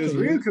 It was exactly.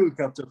 real cool to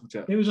catch up with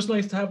you. It was just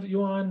nice to have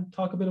you on,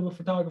 talk a bit about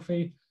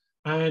photography,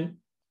 and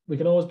we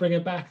can always bring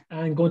it back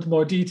and go into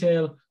more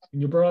detail.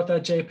 When you brought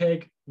that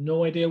JPEG,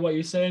 no idea what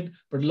you said,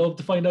 but love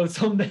to find out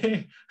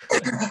someday.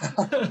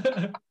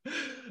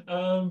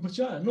 But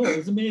yeah, no, it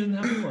was amazing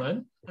having you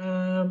on.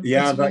 I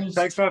Yeah, suppose,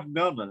 thanks for having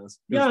me on, man. It was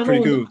yeah,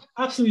 pretty no, cool.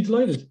 absolutely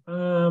delighted.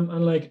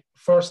 And like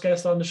first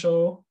guest on the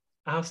show,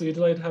 absolutely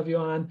delighted to have you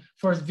on.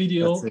 First That's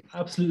video, it.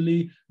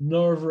 absolutely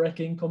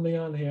nerve-wracking coming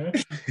on here.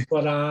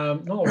 But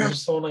no, it was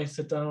just so nice to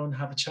sit down,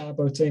 have a chat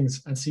about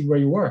things and see where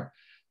you were.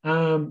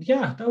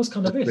 Yeah, that was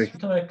kind of That's it. it. We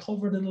kind of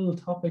covered the little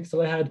topics that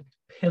I had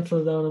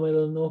penciled down in my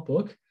little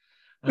notebook.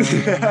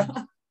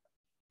 Yeah.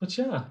 But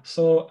yeah,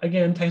 so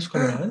again, thanks for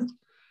coming on.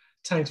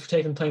 Thanks for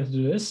taking time to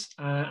do this,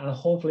 and I'll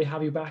hopefully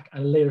have you back at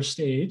a later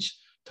stage.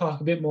 Talk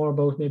a bit more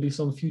about maybe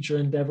some future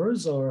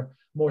endeavors or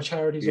more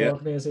charities or Yeah,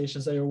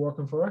 organizations that you're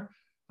working for.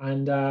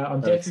 And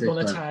I'm that's definitely it,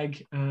 going to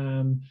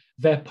man.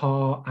 tag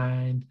VetPaw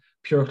and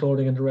Pure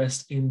Clothing and the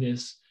rest in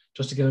this,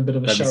 just to give a bit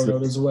of a That'd be shout out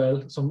sweet. as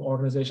well. Some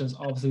organizations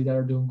obviously that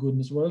are doing good in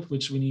this world,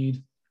 which we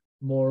need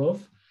more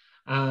of.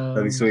 That'd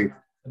be Um, sweet.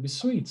 That'd be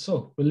sweet.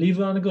 So we'll leave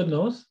it on a good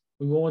note.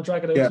 We won't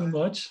drag it out Yeah. too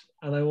much,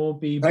 and I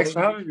won't be Thanks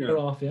for biting having your me. ear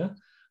off you.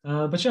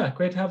 But yeah,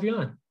 great to have you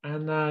on.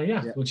 And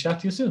yeah, Yeah. we'll chat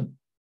to you soon.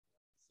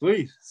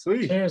 Sweet.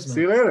 Sweet. Cheers,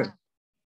 See man. you later.